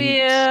 Timcast. Love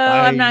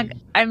you. Thanks.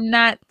 I'm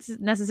not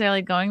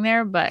necessarily going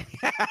there, but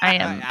I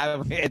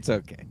am. It's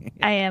okay.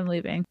 I am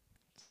leaving.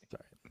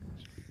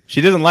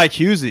 She doesn't like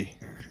Husey.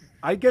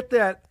 I get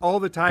that all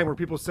the time where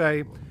people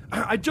say,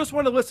 I just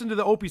want to listen to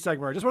the Opie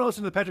segment. Or I just want to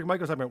listen to the Patrick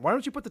Michael segment. Why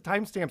don't you put the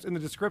timestamps in the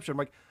description? I'm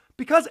like,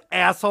 because,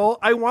 asshole,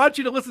 I want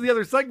you to listen to the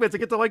other segments and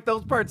get to like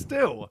those parts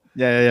too.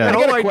 Yeah. I The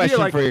got whole a question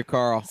idea, for you,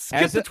 Carl.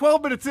 Skip the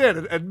 12 minutes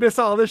in and miss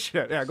all this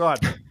shit. Yeah, go on.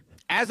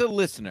 As a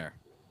listener,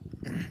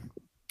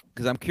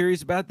 because I'm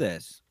curious about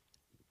this,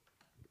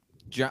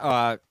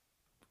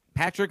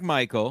 Patrick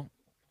Michael,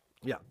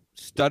 Yeah.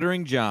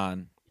 Stuttering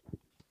John,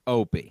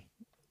 Opie.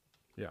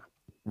 Yeah.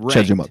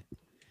 Judge him up.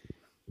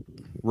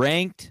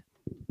 Ranked.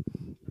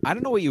 I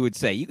don't know what you would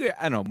say. You could,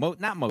 I don't know,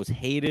 not most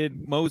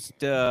hated, most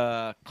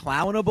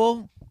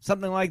clownable,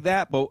 something like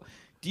that. But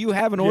do you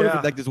have an order?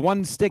 Yeah. Like, does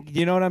one stick?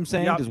 You know what I'm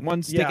saying? Yep. Does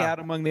one stick Yeah. out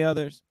among the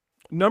others?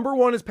 Number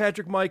one is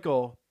Patrick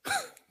Michael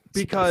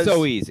because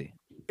So easy.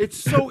 it's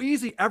so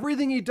easy.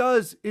 Everything he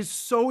does is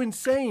so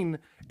insane,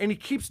 and he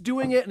keeps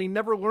doing it, and he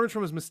never learns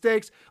from his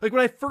mistakes. Like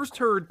when I first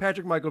heard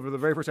Patrick Michael for the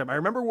very first time, I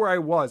remember where I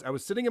was. I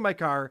was sitting in my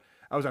car.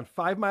 I was on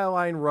 5 Mile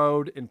Line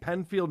Road in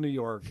Penfield, New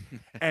York,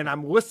 and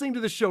I'm listening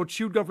to the show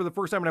Chewed Gum for the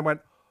first time, and I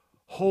went,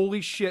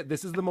 holy shit,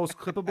 this is the most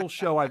clippable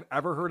show I've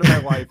ever heard in my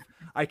life.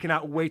 I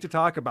cannot wait to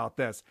talk about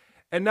this.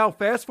 And now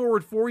fast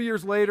forward 4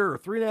 years later, or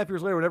 3.5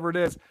 years later, whatever it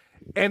is,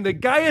 and the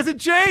guy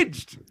hasn't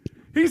changed.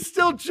 He's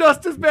still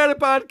just as bad at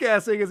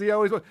podcasting as he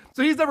always was.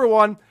 So he's number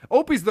one.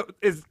 Opie's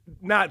is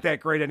not that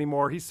great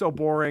anymore. He's so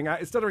boring.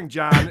 Stuttering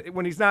John,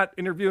 when he's not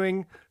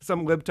interviewing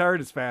some libtard,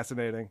 is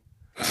fascinating.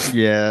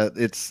 Yeah,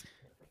 it's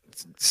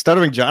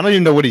Stuttering John. I don't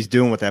even know what he's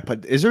doing with that.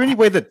 But is there any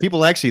way that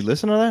people actually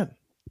listen to that?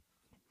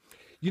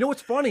 You know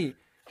what's funny?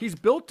 He's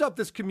built up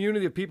this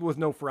community of people with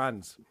no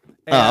friends. Oh,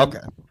 And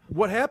okay.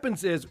 What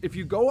happens is if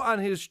you go on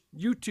his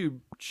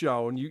YouTube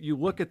show and you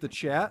look at the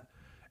chat,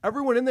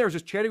 everyone in there is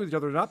just chatting with each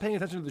other. They're not paying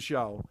attention to the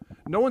show.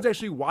 No one's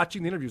actually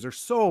watching the interviews. They're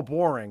so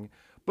boring.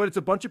 But it's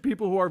a bunch of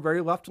people who are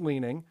very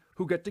left-leaning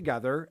who get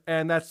together,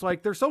 and that's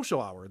like their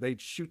social hour. They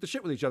shoot the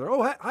shit with each other.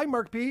 Oh, hi,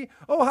 Mark P.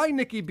 Oh, hi,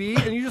 Nikki B.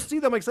 And you just see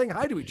them like saying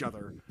hi to each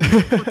other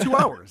for 2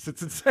 hours.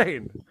 It's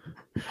insane.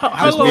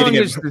 How long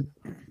has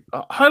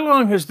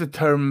the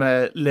term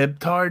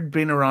libtard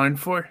been around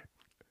for?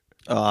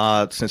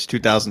 Since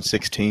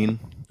 2016.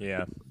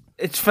 Yeah.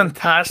 It's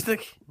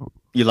fantastic.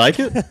 You like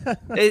it?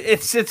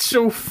 It's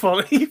so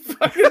funny.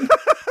 Fucking,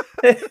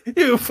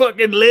 you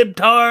fucking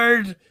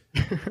libtard.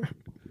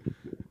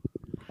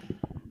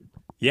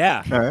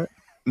 Yeah. All right.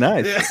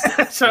 Nice.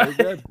 Yeah, sorry.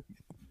 Good.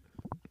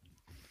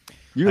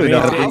 You really know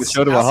how to bring the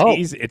show to a halt.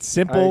 It's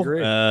simple, agree.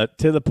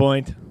 to the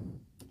point.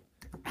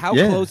 How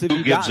Yeah. close have you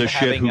Who gives gotten a to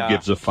shit? having, Who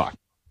gives a fuck?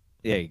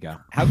 There you go.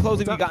 How close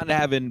have you gotten to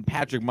having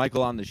Patrick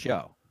Michael on the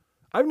show?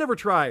 I've never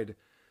tried.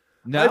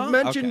 No, I've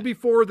mentioned Okay.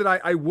 before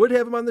that I would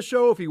have him on the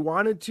show if he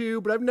wanted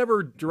to, but I've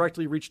never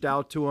directly reached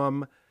out to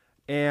him.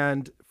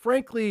 And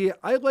frankly,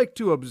 I like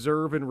to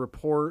observe and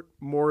report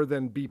more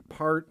than be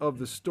part of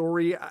the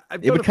story.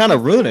 It would kind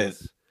of ruin it,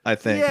 I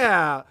think.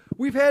 Yeah.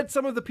 We've had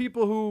some of the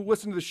people who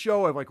listen to the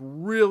show have like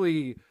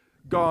really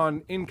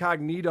gone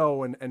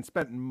incognito and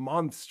spent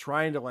months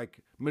trying to like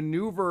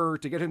maneuver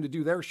to get him to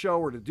do their show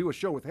or to do a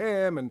show with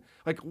him. And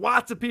like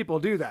lots of people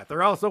do that.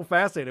 They're all so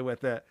fascinated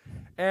with it.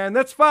 And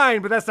that's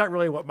fine, but that's not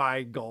really what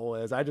my goal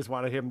is. I just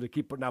wanted him to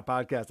keep putting out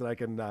podcasts that I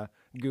can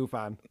goof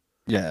on.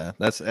 Yeah,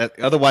 that's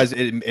otherwise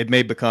it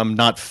may become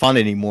not fun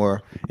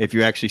anymore if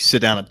you actually sit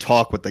down and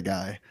talk with the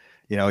guy.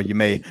 You know, you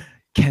may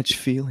catch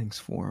feelings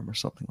for him or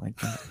something like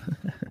that.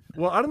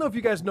 Well, I don't know if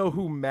you guys know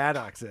who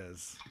Maddox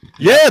is.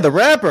 Yeah, the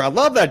rapper. I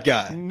love that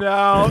guy.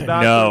 No,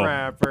 not No. the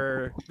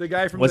rapper. The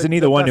guy from Wasn't he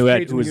the one best who had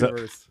page in who the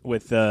was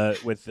universe.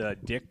 with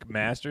Dick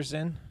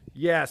Masterson?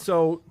 Yeah,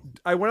 so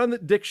I went on the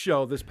Dick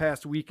show this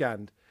past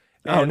weekend.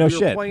 Oh, and no we were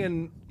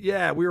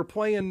shit. We were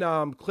playing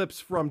clips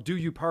from Do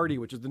You Party,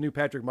 which is the new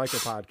Patrick Michael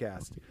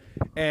podcast.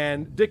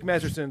 And Dick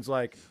Masterson's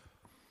like,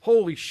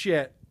 holy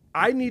shit,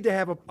 I need to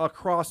have a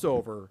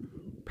crossover.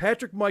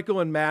 Patrick Michael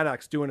and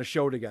Maddox doing a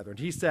show together. And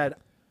he said,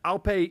 I'll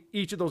pay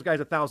each of those guys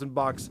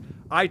 $1,000.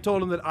 I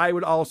told him that I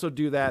would also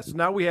do that. So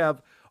now we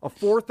have a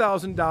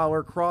 $4,000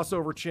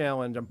 crossover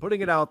challenge. I'm putting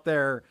it out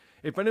there.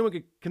 If anyone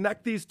could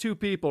connect these two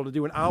people to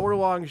do an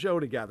hour-long show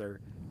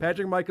together,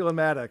 Patrick Michael and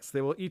Maddox, they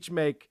will each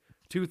make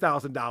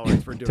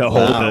 $2,000 for doing To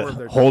an hour of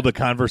their hold a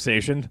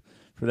conversation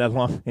for that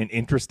long, an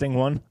interesting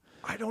one.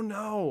 I don't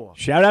know.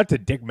 Shout out to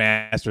Dick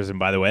Masterson,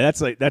 by the way.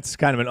 That's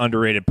kind of an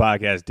underrated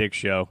podcast, Dick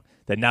Show,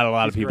 that not a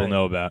lot of He's people great.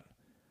 know about,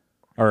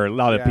 or a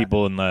lot of Yeah.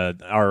 people in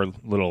our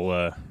little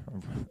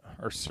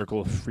our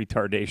circle of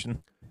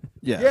retardation.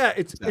 Yeah,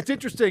 it's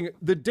interesting.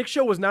 The Dick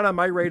Show was not on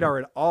my radar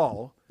at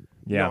all.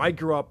 You Yeah. know, I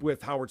grew up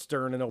with Howard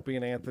Stern and Opie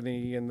and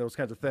Anthony and those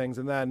kinds of things.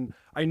 And then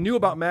I knew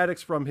about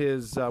Maddox from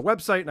his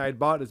website and I had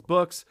bought his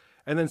books.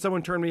 And then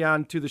someone turned me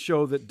on to the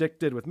show that Dick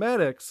did with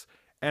Maddox.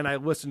 And I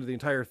listened to the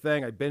entire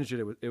thing. I binged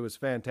it. It was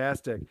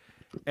fantastic.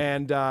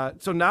 And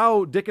so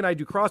now Dick and I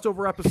do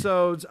crossover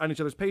episodes on each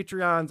other's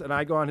Patreons, and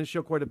I go on his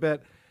show quite a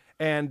bit.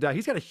 And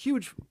he's got a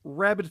huge,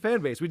 rabid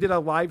fan base. We did a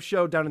live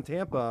show down in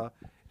Tampa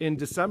in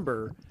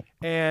December,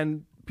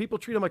 and people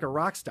treat him like a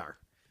rock star.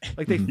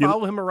 Like they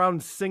follow him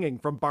around singing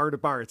from bar to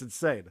bar. It's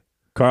insane.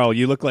 Carl,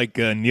 you look like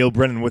Neil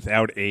Brennan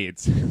without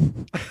AIDS.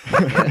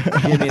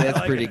 Jimmy,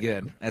 that's pretty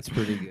good. That's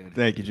pretty good.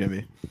 Thank you,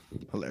 Jimmy.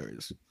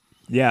 Hilarious.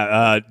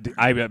 Yeah,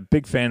 I'm a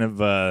big fan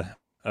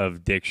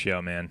of Dick's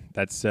show, man.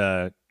 That's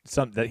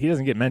something that he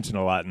doesn't get mentioned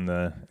a lot in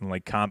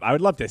I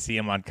would love to see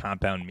him on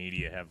Compound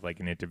Media, have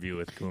like an interview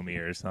with Kumi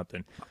or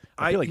something.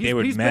 I feel like they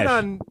would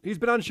mesh. He's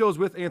been on shows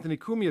with Anthony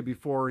Cumia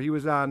before. He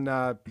was on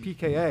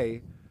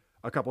PKA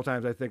a couple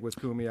times, I think, with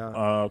Cumia.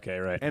 Oh, okay,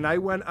 right. And I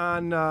went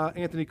on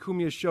Anthony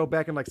Cumia's show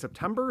back in like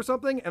September or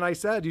something, and I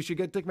said you should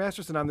get Dick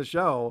Masterson on the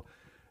show,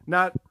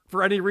 not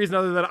for any reason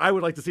other than I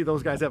would like to see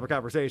those guys have a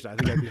conversation. I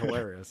think that'd be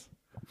hilarious.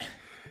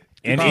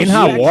 And In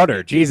Hot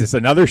Water, Jesus,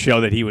 another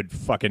show that he would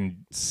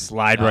fucking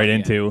slide right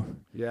into.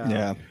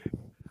 Yeah.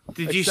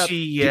 Did you see?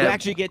 Do you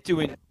actually get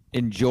to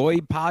enjoy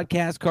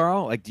podcasts,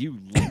 Carl? Like, do you?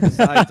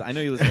 Besides, I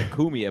know you listen to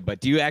Cumia, but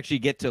do you actually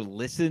get to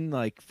listen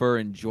like for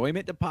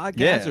enjoyment to podcasts?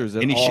 Yeah. Or is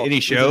it Any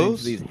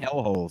shows? These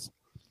hellholes.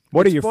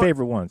 What are your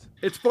favorite ones?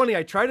 It's funny.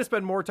 I try to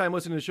spend more time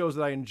listening to shows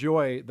that I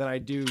enjoy than I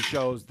do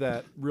shows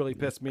that really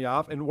piss me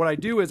off. And what I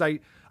do is I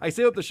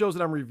save up the shows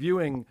that I'm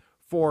reviewing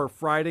for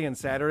Friday and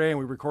Saturday, and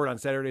we record on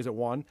Saturdays at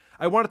 1.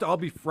 I want it to all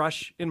be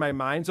fresh in my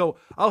mind. So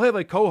I'll have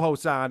like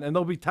co-hosts on, and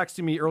they'll be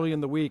texting me early in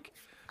the week.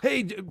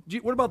 Hey,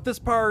 what about this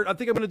part? I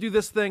think I'm going to do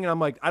this thing. And I'm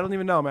like, I don't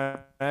even know, man.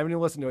 I haven't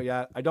even listened to it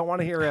yet. I don't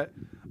want to hear it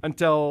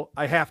until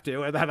I have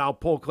to, and then I'll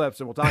pull clips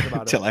and we'll talk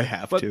about it. Until I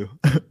have to.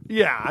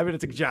 Yeah, I mean,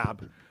 it's a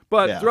job.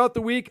 But throughout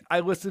the week, I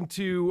listen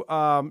to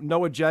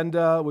No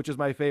Agenda, which is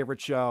my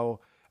favorite show.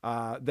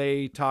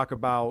 They talk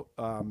about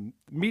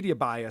media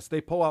bias. They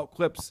pull out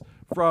clips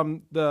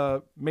from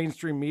the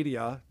mainstream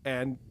media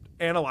and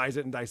analyze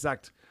it and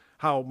dissect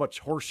how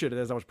much horseshit it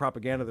is, how much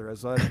propaganda there is.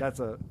 So that's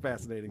a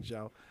fascinating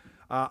show.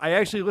 I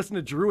actually listen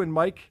to Drew and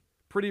Mike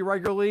pretty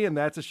regularly, and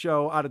that's a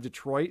show out of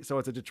Detroit. So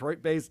it's a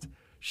Detroit-based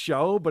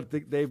show, but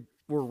they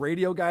were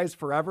radio guys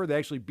forever. They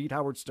actually beat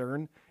Howard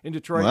Stern in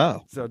Detroit.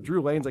 Wow. So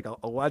Drew Lane's like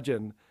a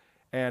legend.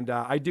 And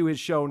I do his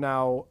show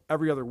now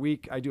every other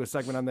week. I do a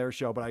segment on their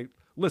show, but I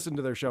listen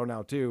to their show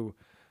now too,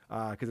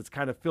 because it's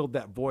kind of filled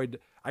that void.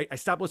 I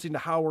stopped listening to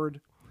Howard.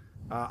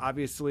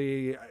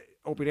 Obviously,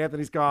 Opie and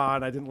Anthony's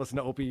gone. I didn't listen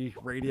to Opie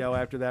radio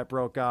after that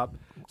broke up.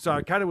 So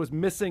I kind of was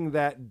missing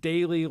that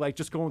daily, like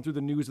just going through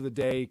the news of the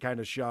day kind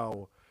of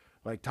show,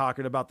 like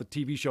talking about the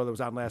TV show that was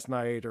on last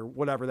night or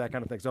whatever, that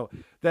kind of thing. So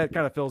that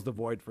kind of fills the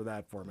void for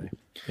that for me.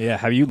 Yeah.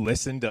 Have you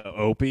listened to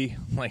Opie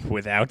like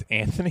without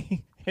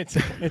Anthony?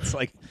 It's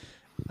like,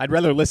 I'd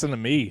rather listen to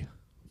me.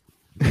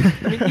 I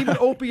mean, even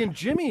Opie and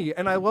Jimmy,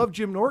 and I love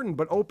Jim Norton,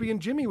 but Opie and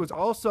Jimmy was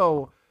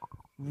also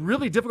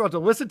really difficult to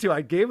listen to.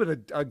 I gave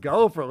it a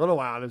go for a little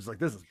while, and it was like,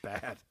 this is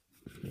bad.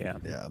 Yeah.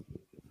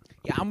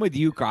 Yeah, I'm with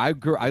you, Carl.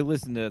 I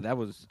listened to that.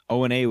 Was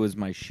O&A was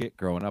my shit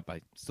growing up.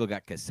 I still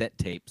got cassette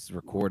tapes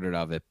recorded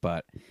of it,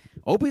 but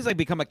Opie's like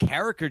become a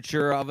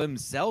caricature of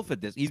himself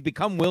at this. He's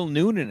become Will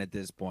Noonan at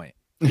this point.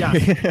 Yeah,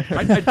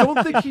 I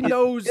don't think he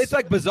knows. It's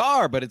like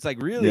bizarre, but it's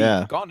like really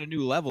gone to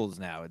new levels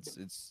now.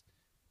 It's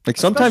like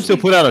sometimes he'll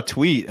put out a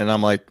tweet, and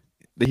I'm like,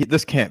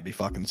 this can't be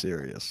fucking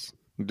serious.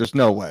 There's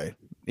no way.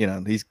 You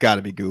know, he's got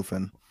to be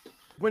goofing.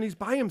 When he's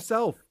by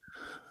himself,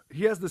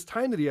 he has this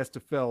time that he has to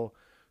fill.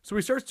 So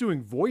he starts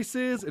doing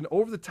voices and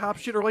over the top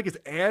shit, or like his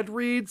ad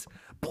reads,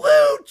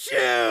 Blue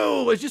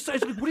Chew. It's just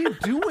like, what are you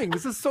doing?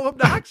 This is so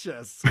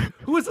obnoxious.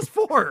 Who is this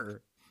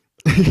for?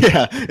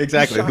 Yeah,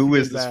 exactly. Who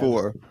is this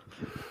for?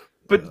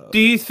 But do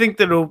you think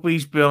that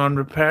Opie's beyond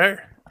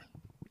repair?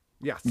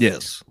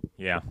 Yes.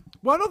 Yeah.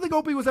 Well, I don't think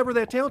Opie was ever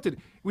that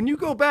talented. When you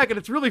go back, and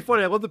it's really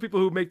funny, I love the people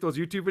who make those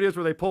YouTube videos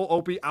where they pull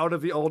Opie out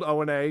of the old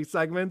O&A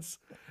segments,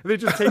 and they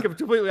just take him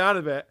completely out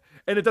of it,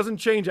 and it doesn't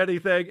change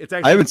anything. It's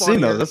actually I haven't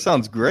seen those. That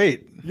sounds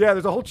great. Yeah,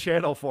 there's a whole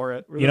channel for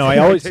it. You know, I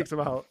always takes them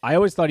out. I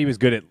always thought he was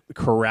good at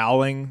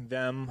corralling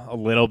them a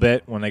little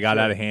bit when they got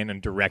out of hand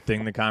and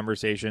directing the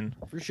conversation.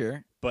 For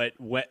sure. But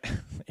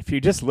if you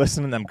just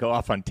listen to them go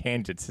off on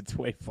tangents, it's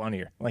way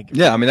funnier. Like,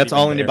 yeah, I mean that's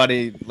all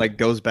anybody like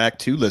goes back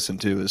to listen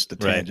to is the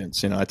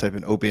tangents. Right. You know, I type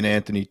in Opie and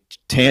Anthony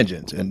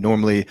tangents, and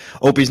normally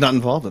Opie's not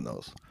involved in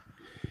those.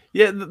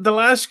 Yeah, the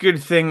last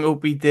good thing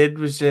Opie did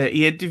was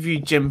he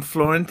interviewed Jim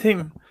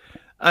Florentine,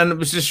 and it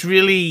was this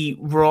really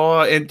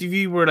raw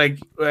interview where like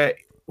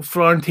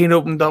Florentine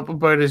opened up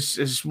about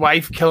his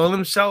wife killing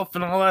himself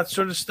and all that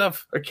sort of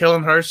stuff, or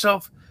killing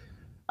herself.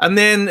 And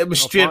then it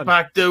was straight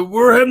back to,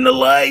 we're having a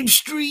live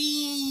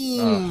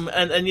stream.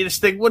 And you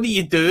just think, what are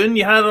you doing?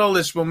 You had all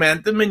this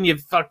momentum and you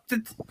fucked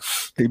it.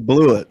 He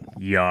blew it.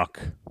 Yuck.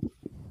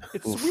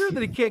 It's weird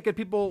that he can't get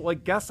people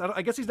like guests.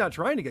 I guess he's not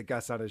trying to get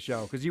guests on his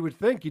show, because you would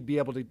think he'd be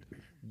able to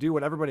do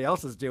what everybody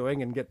else is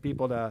doing and get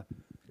people to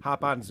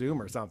hop on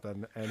Zoom or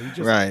something. And he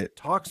just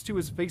talks to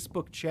his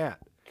Facebook chat.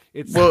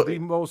 It's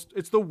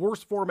it's the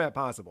worst format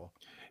possible.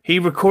 He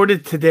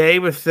recorded today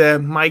with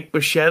Mike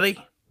Buschetti.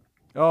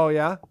 Oh,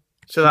 yeah?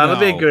 So that'll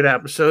be a No. good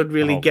episode.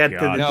 Really Oh, get to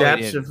God. the No, he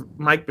depths didn't. of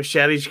Mike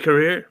Bichetti's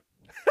career.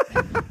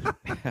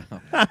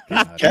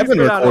 Kevin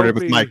been on recorded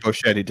with OP. Mike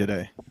Boschetti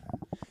today.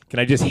 Can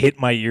I just hit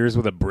my ears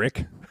with a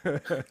brick?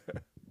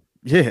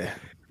 Yeah.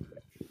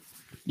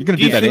 You're gonna Do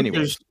do you that think anyway.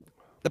 there's-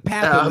 The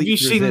path have of you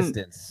least seen-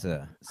 resistance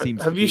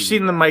seems. Have to you be-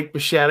 seen the Mike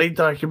Bichetti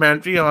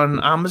documentary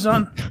on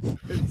Amazon?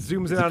 It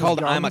zooms in Is it on called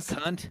his "I'm a gums.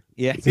 Cunt"?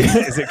 Yeah.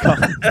 Is it called?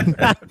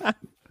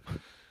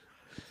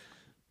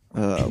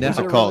 What's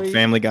No. it called? Really?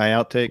 Family Guy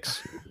outtakes.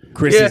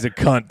 Chris Yeah. is a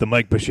cunt. The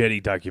Mike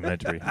Bichetti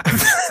documentary.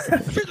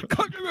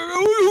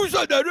 Who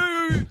said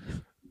that?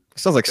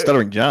 Sounds like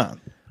Stuttering John. I love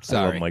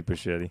Sorry. Mike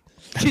Bichetti.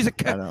 She's a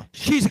I know. cunt.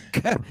 She's a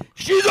cunt.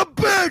 She's a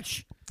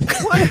bitch.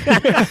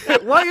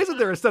 Why isn't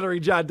there a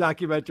Stuttering John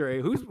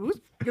documentary? Who's going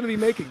to be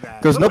making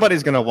that? Because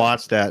nobody's gonna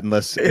watch that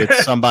unless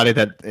it's somebody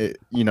that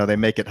they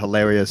make it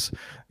hilarious.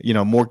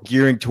 More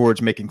gearing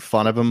towards making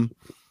fun of him.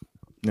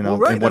 Well,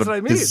 right, and what that's a what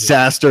I mean.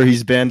 disaster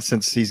he's been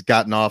since he's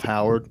gotten off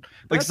Howard.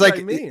 That's it's like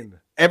what I mean.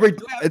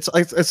 it's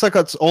like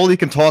that's all he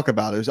can talk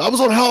about is I was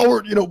on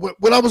Howard.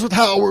 When I was with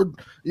Howard.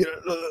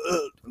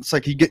 It's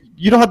like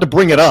you don't have to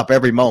bring it up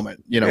every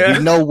moment. We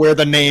know where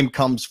the name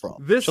comes from.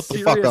 This Shut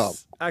the fuck up.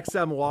 Sirius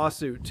XM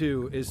lawsuit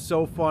too is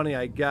so funny.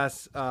 I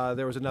guess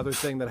there was another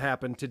thing that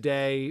happened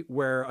today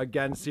where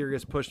again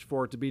Sirius pushed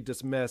for it to be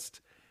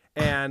dismissed,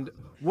 and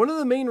one of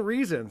the main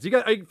reasons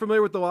are you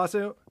familiar with the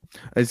lawsuit?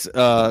 It's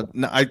no,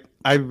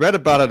 I read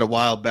about it a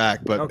while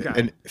back, but Okay.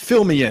 and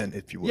fill me in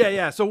if you will.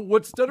 Yeah. So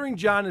what Stuttering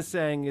John is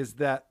saying is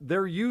that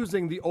they're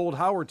using the old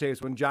Howard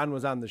tapes when John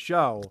was on the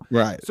show.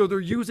 Right. So they're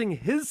using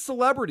his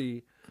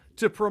celebrity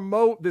to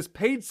promote this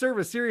paid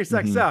service, Sirius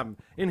XM.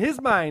 In his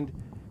mind,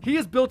 he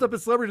has built up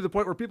his celebrity to the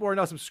point where people are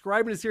now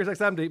subscribing to Sirius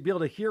XM to be able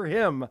to hear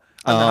him on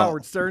the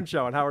Howard Stern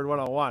show on Howard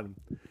 101.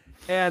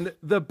 And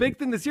the big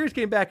thing the Sirius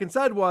came back and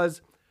said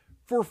was,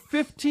 for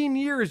 15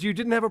 years, you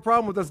didn't have a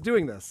problem with us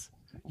doing this.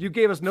 You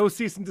gave us no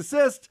cease and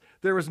desist.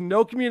 There was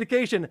no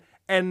communication.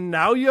 And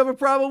now you have a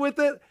problem with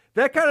it?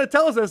 That kind of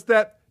tells us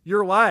that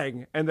you're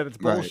lying and that it's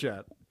Right.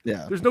 bullshit.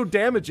 Yeah. There's no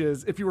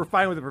damages if you were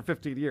fine with it for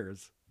 15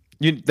 years.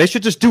 They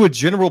should just do a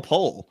general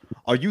poll.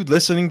 Are you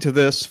listening to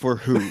this for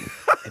who?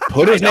 And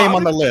put his name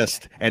on the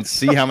list and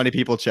see how many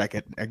people check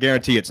it. I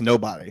guarantee it's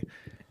nobody.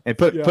 And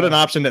put an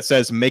option that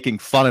says making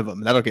fun of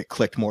him. That'll get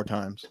clicked more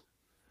times.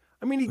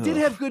 I mean, he did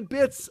have good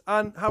bits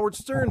on Howard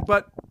Stern,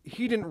 but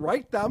he didn't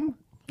write them.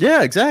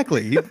 Yeah,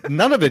 exactly.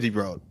 None of it he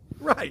wrote.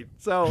 Right.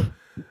 So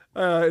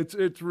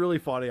it's really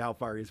funny how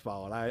far he's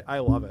fallen. I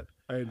love it.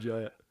 I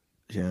enjoy it.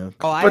 Yeah.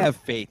 Oh, I have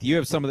faith. You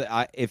have some of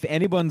the. If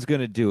anyone's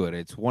gonna do it,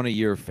 it's one of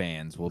your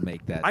fans will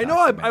make that. I know.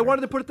 I documentary.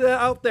 wanted to put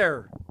that out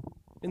there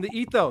in the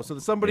ethos so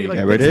that somebody like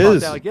There thinks it about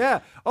is. that. Like, yeah.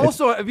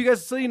 Also, have you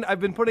guys seen? I've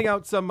been putting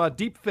out some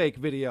deep fake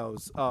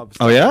videos of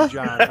Oh, yeah?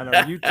 Stuttering John on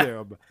our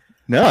YouTube.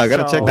 No, I got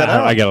to check that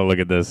out. I gotta look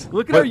at this.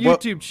 Look at our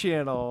What- YouTube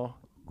channel.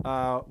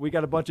 We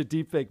got a bunch of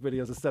deepfake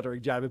videos of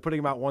Stuttering John. I've been putting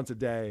them out once a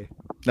day.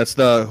 That's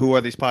the Who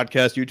Are These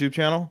Podcast YouTube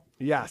channel?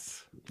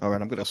 Yes. All right,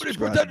 I'm going to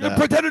subscribe to that.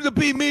 Pretended to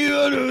be me.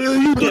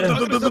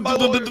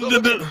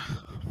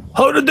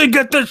 How did they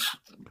get this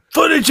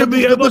footage of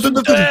me? I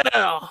wasn't there.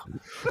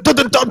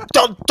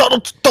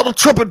 Donald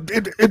Trump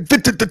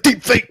invented the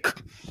deep fake.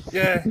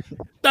 Yeah,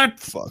 that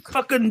Fuck.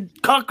 fucking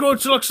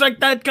cockroach looks like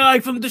that guy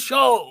from the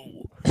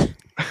show.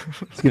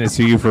 He's gonna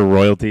sue you for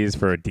royalties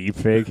for a deep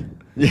fake.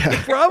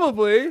 Yeah.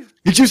 Probably.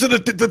 He's using the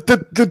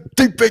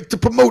deep fake to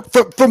promote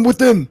from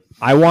within.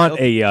 I want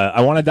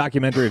a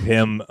documentary of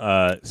him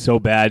so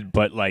bad,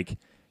 but like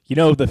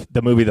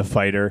the movie The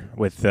Fighter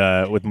with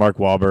Mark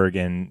Wahlberg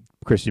and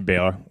Christian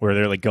Bale, where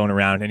they're like going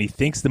around and he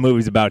thinks the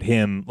movie's about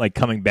him like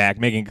coming back,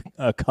 making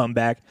a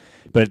comeback,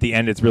 but at the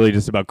end it's really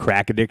just about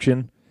crack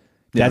addiction.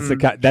 That's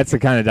the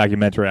kind of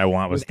documentary I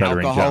want with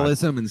Stuttering John.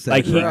 alcoholism and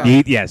Like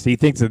sex. he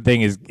thinks the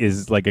thing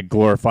is like a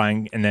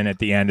glorifying, and then at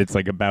the end it's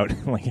like about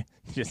like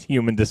just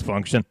human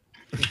dysfunction.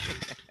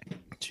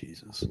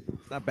 Jesus.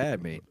 It's not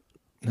bad, mate.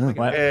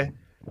 What? I'm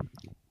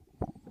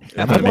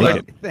gonna make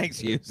it. Thanks,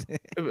 Hughes.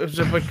 It was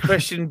about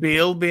Christian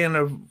Bale being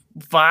a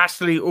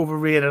vastly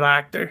overrated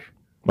actor.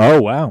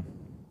 Oh wow.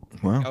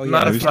 Wow. Oh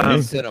Not yeah, a who's fan.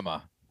 in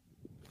cinema.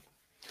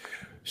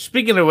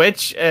 Speaking of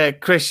which,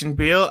 Christian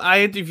Bale,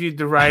 I interviewed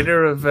the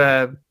writer of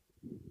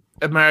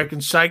American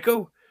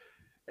Psycho.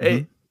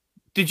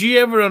 Did you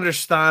ever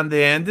understand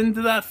the ending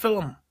to that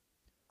film?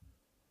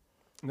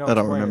 No, I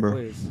don't spoil it, remember.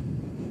 Please.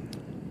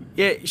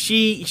 Yeah,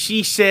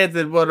 she said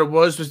that what it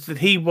was that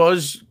he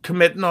was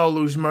committing all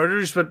those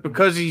murders, but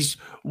because he's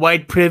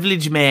white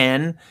privileged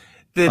man,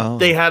 that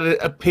they had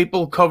a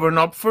people covering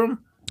up for him.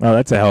 Oh,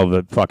 that's a hell of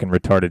a fucking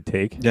retarded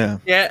take. Yeah.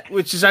 Yeah,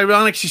 which is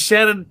ironic. She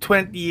said it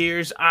 20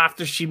 years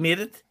after she made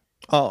it,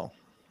 Oh.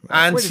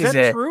 and Wait, is she that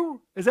said true?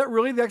 Is that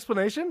really the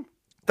explanation?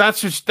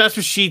 that's what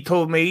she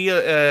told me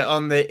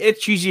on the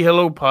It's Usually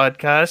Hello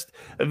podcast,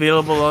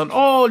 available on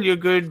all your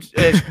good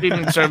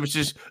streaming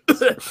services.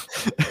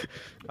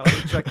 I'll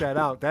have to check that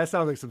out. That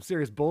sounds like some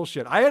serious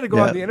bullshit. I had to go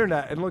Yeah. on the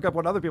internet and look up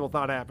what other people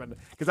thought happened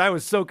because I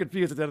was so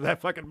confused at the end of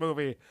that fucking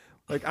movie.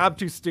 Like, I'm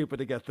too stupid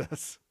to get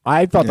this.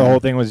 I thought the whole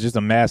thing was just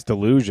a mass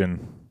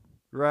delusion.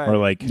 Right. Or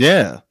like,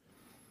 Yeah.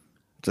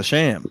 It's a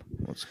sham.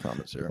 What's the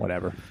comments here?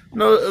 whatever.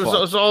 No, it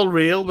was all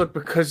real, but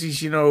because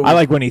he's, I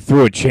like when he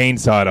threw a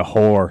chainsaw at a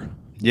whore.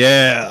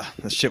 Yeah.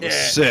 That shit was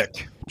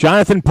sick.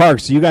 Jonathan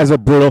Parks, you guys are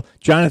brutal.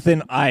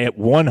 Jonathan, I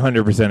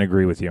 100%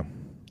 agree with you.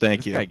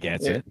 Thank you. I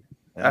gets it.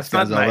 That's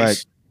That not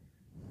guy's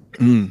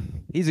all nice.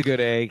 He's a good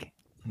egg.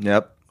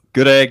 Yep.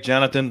 Good egg,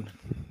 Jonathan.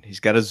 He's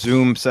got a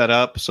Zoom set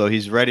up, so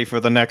he's ready for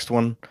the next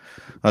one.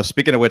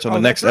 Speaking of which, on the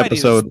next that's right,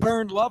 he's a episode,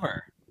 spurned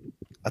lover.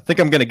 I think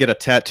I'm going to get a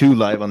tattoo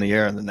live on the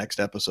air in the next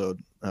episode.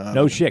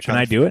 No shit. Can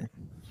I do it?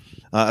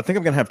 I think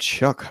I'm going to have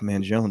Chuck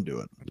Mangione do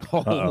it.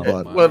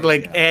 Uh-oh. What,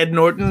 like Ed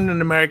Norton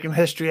in American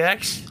History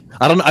X?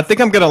 I don't know. I think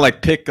I'm going to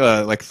like pick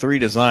like 3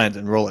 designs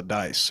and roll a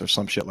dice or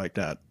some shit like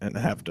that and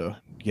have to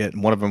get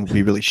one of them will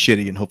be really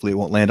shitty and hopefully it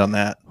won't land on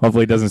that.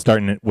 Hopefully it doesn't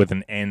start with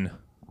an N.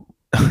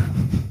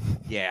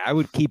 Yeah, I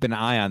would keep an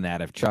eye on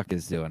that if Chuck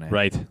is doing it.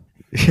 Right.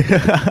 Get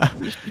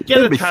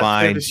It'll a be tattoo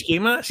fine. of a ski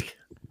mask.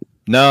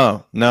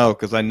 No,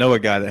 because I know a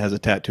guy that has a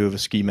tattoo of a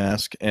ski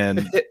mask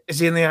and Is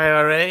he in the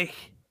IRA?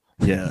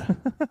 yeah.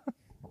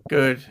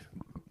 Good.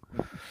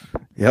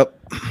 Yep.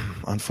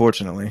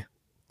 Unfortunately.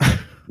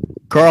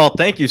 Carl,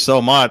 thank you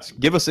so much.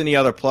 Give us any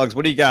other plugs.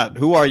 What do you got?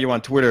 Who are you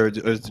on Twitter? Or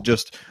is it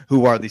just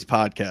who are these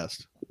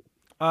podcasts?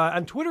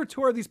 On Twitter,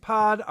 Who Are These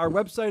Pod. Our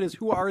website is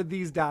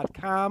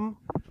whoarethese.com.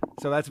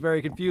 So that's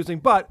very confusing.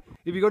 But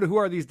if you go to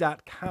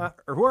whoarethese.com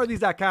or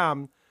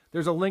whoarethese.com,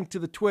 there's a link to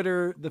the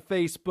Twitter, the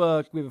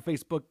Facebook. We have a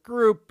Facebook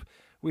group.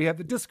 We have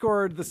the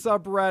Discord, the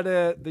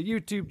subreddit, the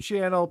YouTube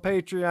channel,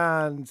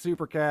 Patreon,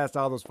 Supercast,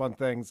 all those fun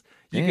things.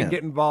 You can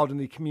get involved in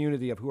the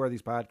community of Who Are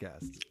These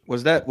Podcasts.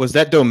 Was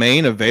that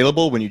domain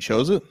available when you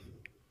chose it?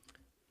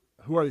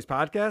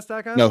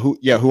 Whoarethesepodcast.com? No,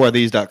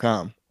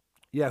 whoarethese.com.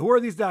 Yeah,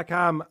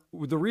 whoarethese.com.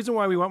 The reason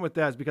why we went with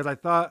that is because I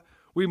thought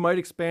we might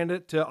expand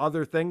it to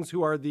other things.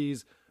 Who are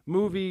these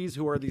movies?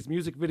 Who are these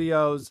music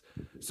videos?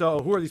 So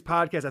who are these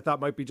podcasts? I thought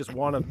might be just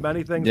one of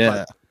many things.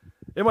 Yeah. But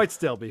it might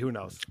still be. Who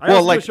knows? I Well,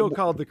 also like- have a show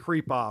called The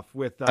Creep Off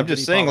with. I'm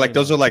just Vinny saying, like, Paulino.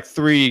 those are like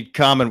 3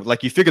 common,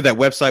 like, you figured that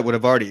website would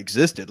have already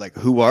existed. Like,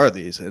 who are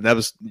these? And that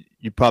was,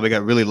 you probably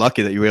got really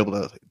lucky that you were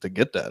able to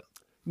get that.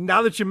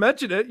 Now that you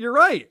mention it, you're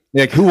right.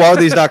 Like,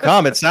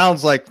 whoarethese.com. It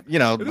sounds like, you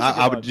know, It is a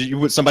I good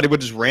would, somebody would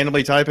just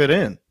randomly type it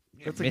in.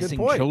 That's a good Missing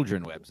point.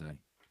 children website.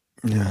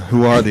 Yeah.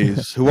 Who are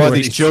these? Who are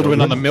these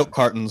children on the milk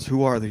cartons?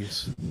 Who are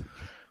these?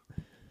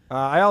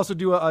 I also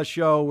do a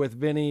show with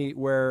Vinny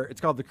where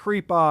it's called The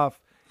Creep Off.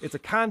 It's a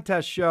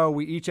contest show.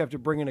 We each have to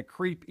bring in a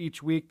creep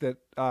each week that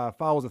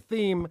follows a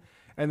theme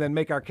and then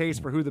make our case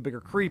for who the bigger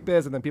creep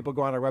is. And then people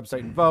go on our website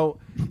and vote.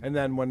 And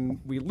then when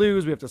we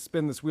lose, we have to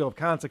spin this wheel of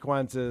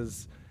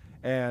consequences.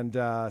 And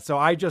so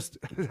I just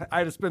spin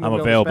the I'm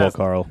wheel. available, as fast-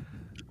 Carl.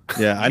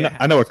 Yeah, I know. Yeah,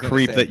 I know I a was gonna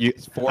creep say, that you.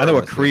 it's 4 I know a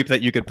of us. creep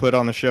that you could put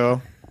on the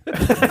show.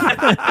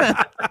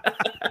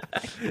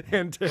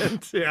 and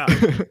yeah.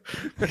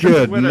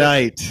 Good Winner.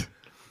 night.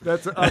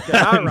 That's okay.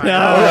 All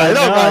right.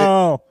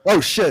 All right.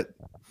 Oh shit.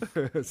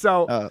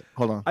 So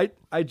Hold on.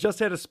 I just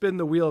had to spin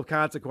the wheel of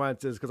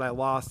consequences because I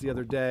lost the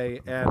other day,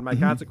 and my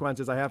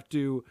consequences I have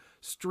to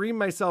stream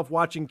myself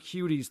watching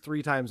Cuties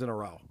 3 times in a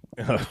row.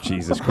 Oh,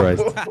 Jesus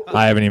Christ.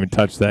 I haven't even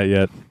touched that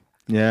yet.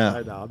 Yeah.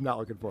 I know. I'm not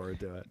looking forward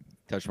to it.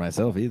 Touch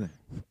myself either.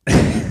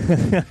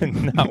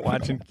 Not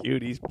watching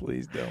cuties,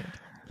 please don't.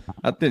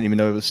 I didn't even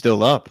know it was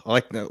still up. I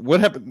like what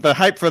happened. The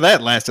hype for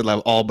that lasted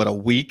like all but a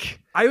week.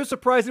 I was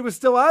surprised it was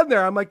still on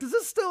there. I'm like, is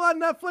this still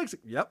on Netflix?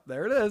 Yep,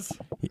 there it is.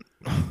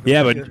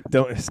 Yeah, but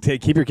don't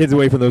keep your kids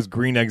away from those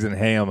green eggs and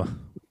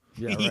ham.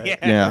 Yeah, right.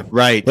 Yeah.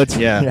 Right.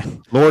 Yeah.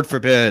 Lord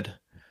forbid.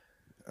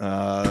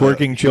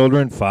 Twerking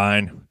children,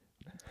 fine.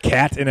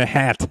 Cat in a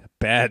hat,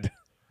 bad.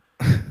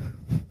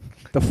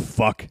 The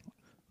fuck?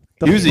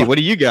 Uzi, what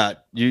do you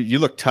got? You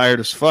look tired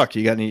as fuck.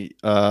 You got any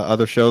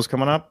other shows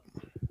coming up?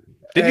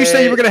 Did you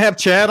say you were gonna have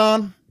Chad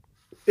on?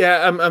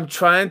 Yeah, I'm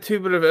trying to,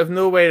 but I have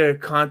no way to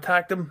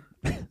contact him.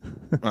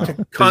 Oh,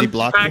 does he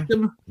block you?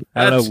 him.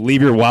 I don't know.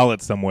 Leave your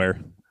wallet somewhere.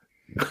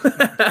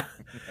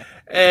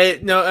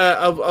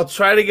 No, I'll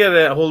try to get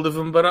a hold of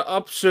him, but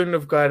up soon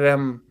I've got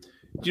do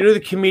you know the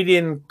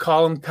comedian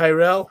Colin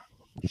Tyrell?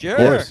 Sure. Of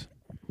course.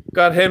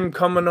 Got him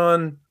coming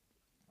on.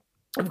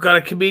 I've got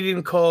a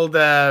comedian called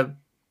do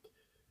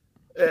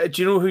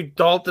you know who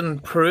Dalton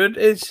Pruitt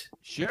is?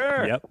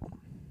 Sure. Yep.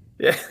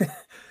 Yeah.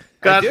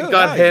 got do,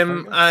 got yeah,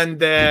 him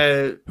and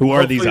Who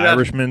are these hopefully that-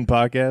 Irishmen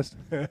podcast?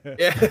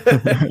 Yeah.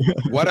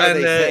 What are And,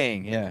 they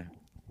saying? Yeah.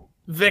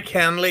 Vic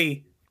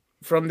Henley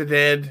from the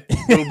Dead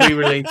will be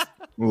released.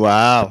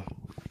 Wow.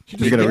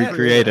 You're gonna Yeah,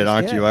 recreate it,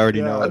 aren't yeah. you? I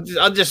already know it.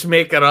 I'll just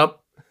make it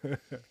up.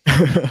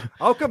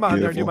 I'll come on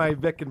there and do Beautiful. my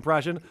Vic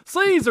impression.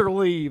 Caesar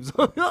leaves.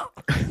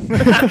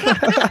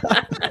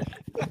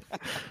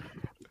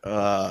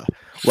 Well,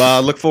 I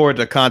look forward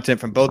to content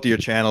from both of your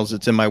channels.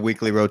 It's in my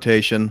weekly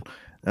rotation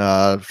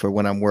for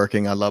when I'm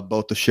working. I love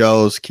both the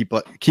shows. Keep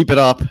it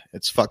up.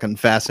 It's fucking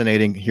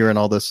fascinating hearing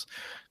all this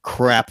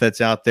crap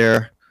that's out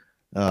there.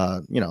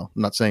 I'm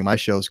not saying my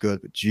show's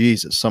good, but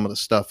Jesus, some of the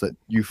stuff that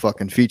you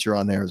fucking feature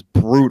on there is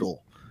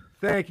brutal.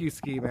 Thank you,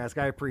 Ski Mask.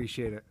 I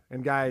appreciate it.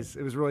 And guys,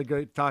 it was really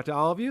good to talk to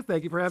all of you.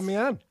 Thank you for having me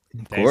on.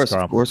 Of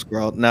course,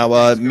 Carl.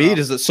 Now, Mead,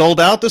 is it sold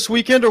out this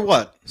weekend or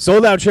what?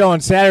 Sold out show on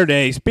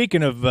Saturday.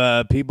 Speaking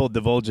of people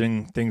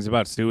divulging things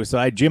about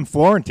suicide, Jim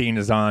Florentine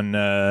is on.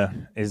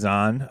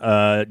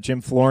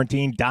 Jim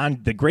Florentine,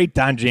 the great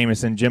Don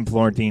Jameson, Jim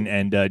Florentine,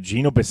 and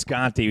Gino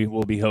Bisconti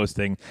will be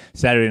hosting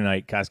Saturday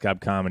night Coscob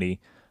Comedy.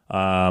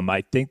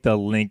 I think the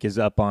link is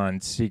up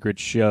on Secret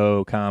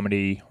Show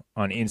Comedy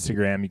on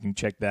Instagram. You can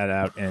check that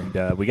out.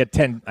 And we got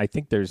 10. I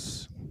think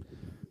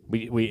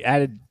we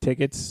added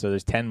tickets, so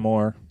there's 10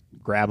 more.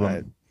 Grab them.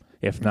 Right.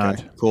 If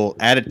not, cool.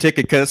 Add a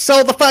ticket because it's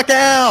sold the fuck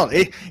out.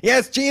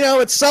 Yes, Gino,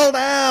 it's sold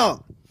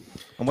out.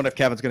 I wonder if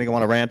Kevin's going to go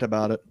on a rant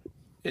about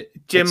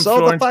it. Jim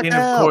Florentine,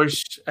 of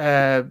course,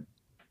 let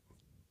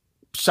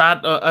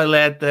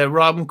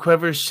Robin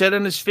Quivers sit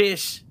in his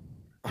face.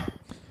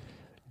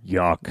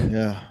 Yuck.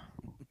 Yeah.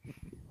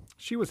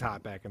 She was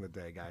hot back in the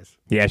day, guys.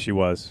 Yeah, she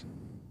was.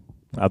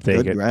 I'll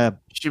take it. Grab.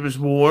 She was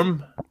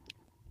warm.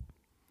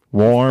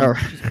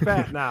 She's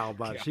fat now,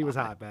 but she was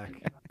hot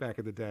back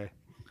in the day.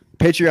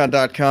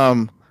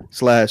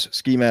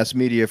 Patreon.com/Ski Mask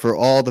Media for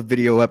all the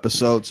video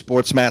episodes,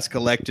 Sports Mask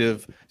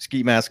Collective,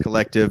 Ski Mask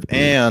Collective,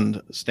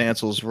 and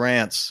Stansel's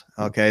Rants.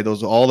 Okay,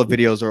 all the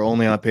videos are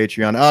only on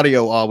Patreon.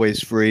 Audio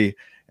always free,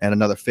 and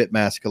another Fit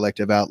Mask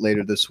Collective out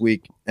later this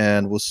week.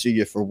 And we'll see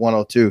you for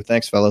 102.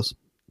 Thanks, fellas.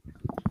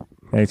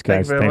 Thanks,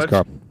 guys. Thanks,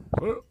 Carl.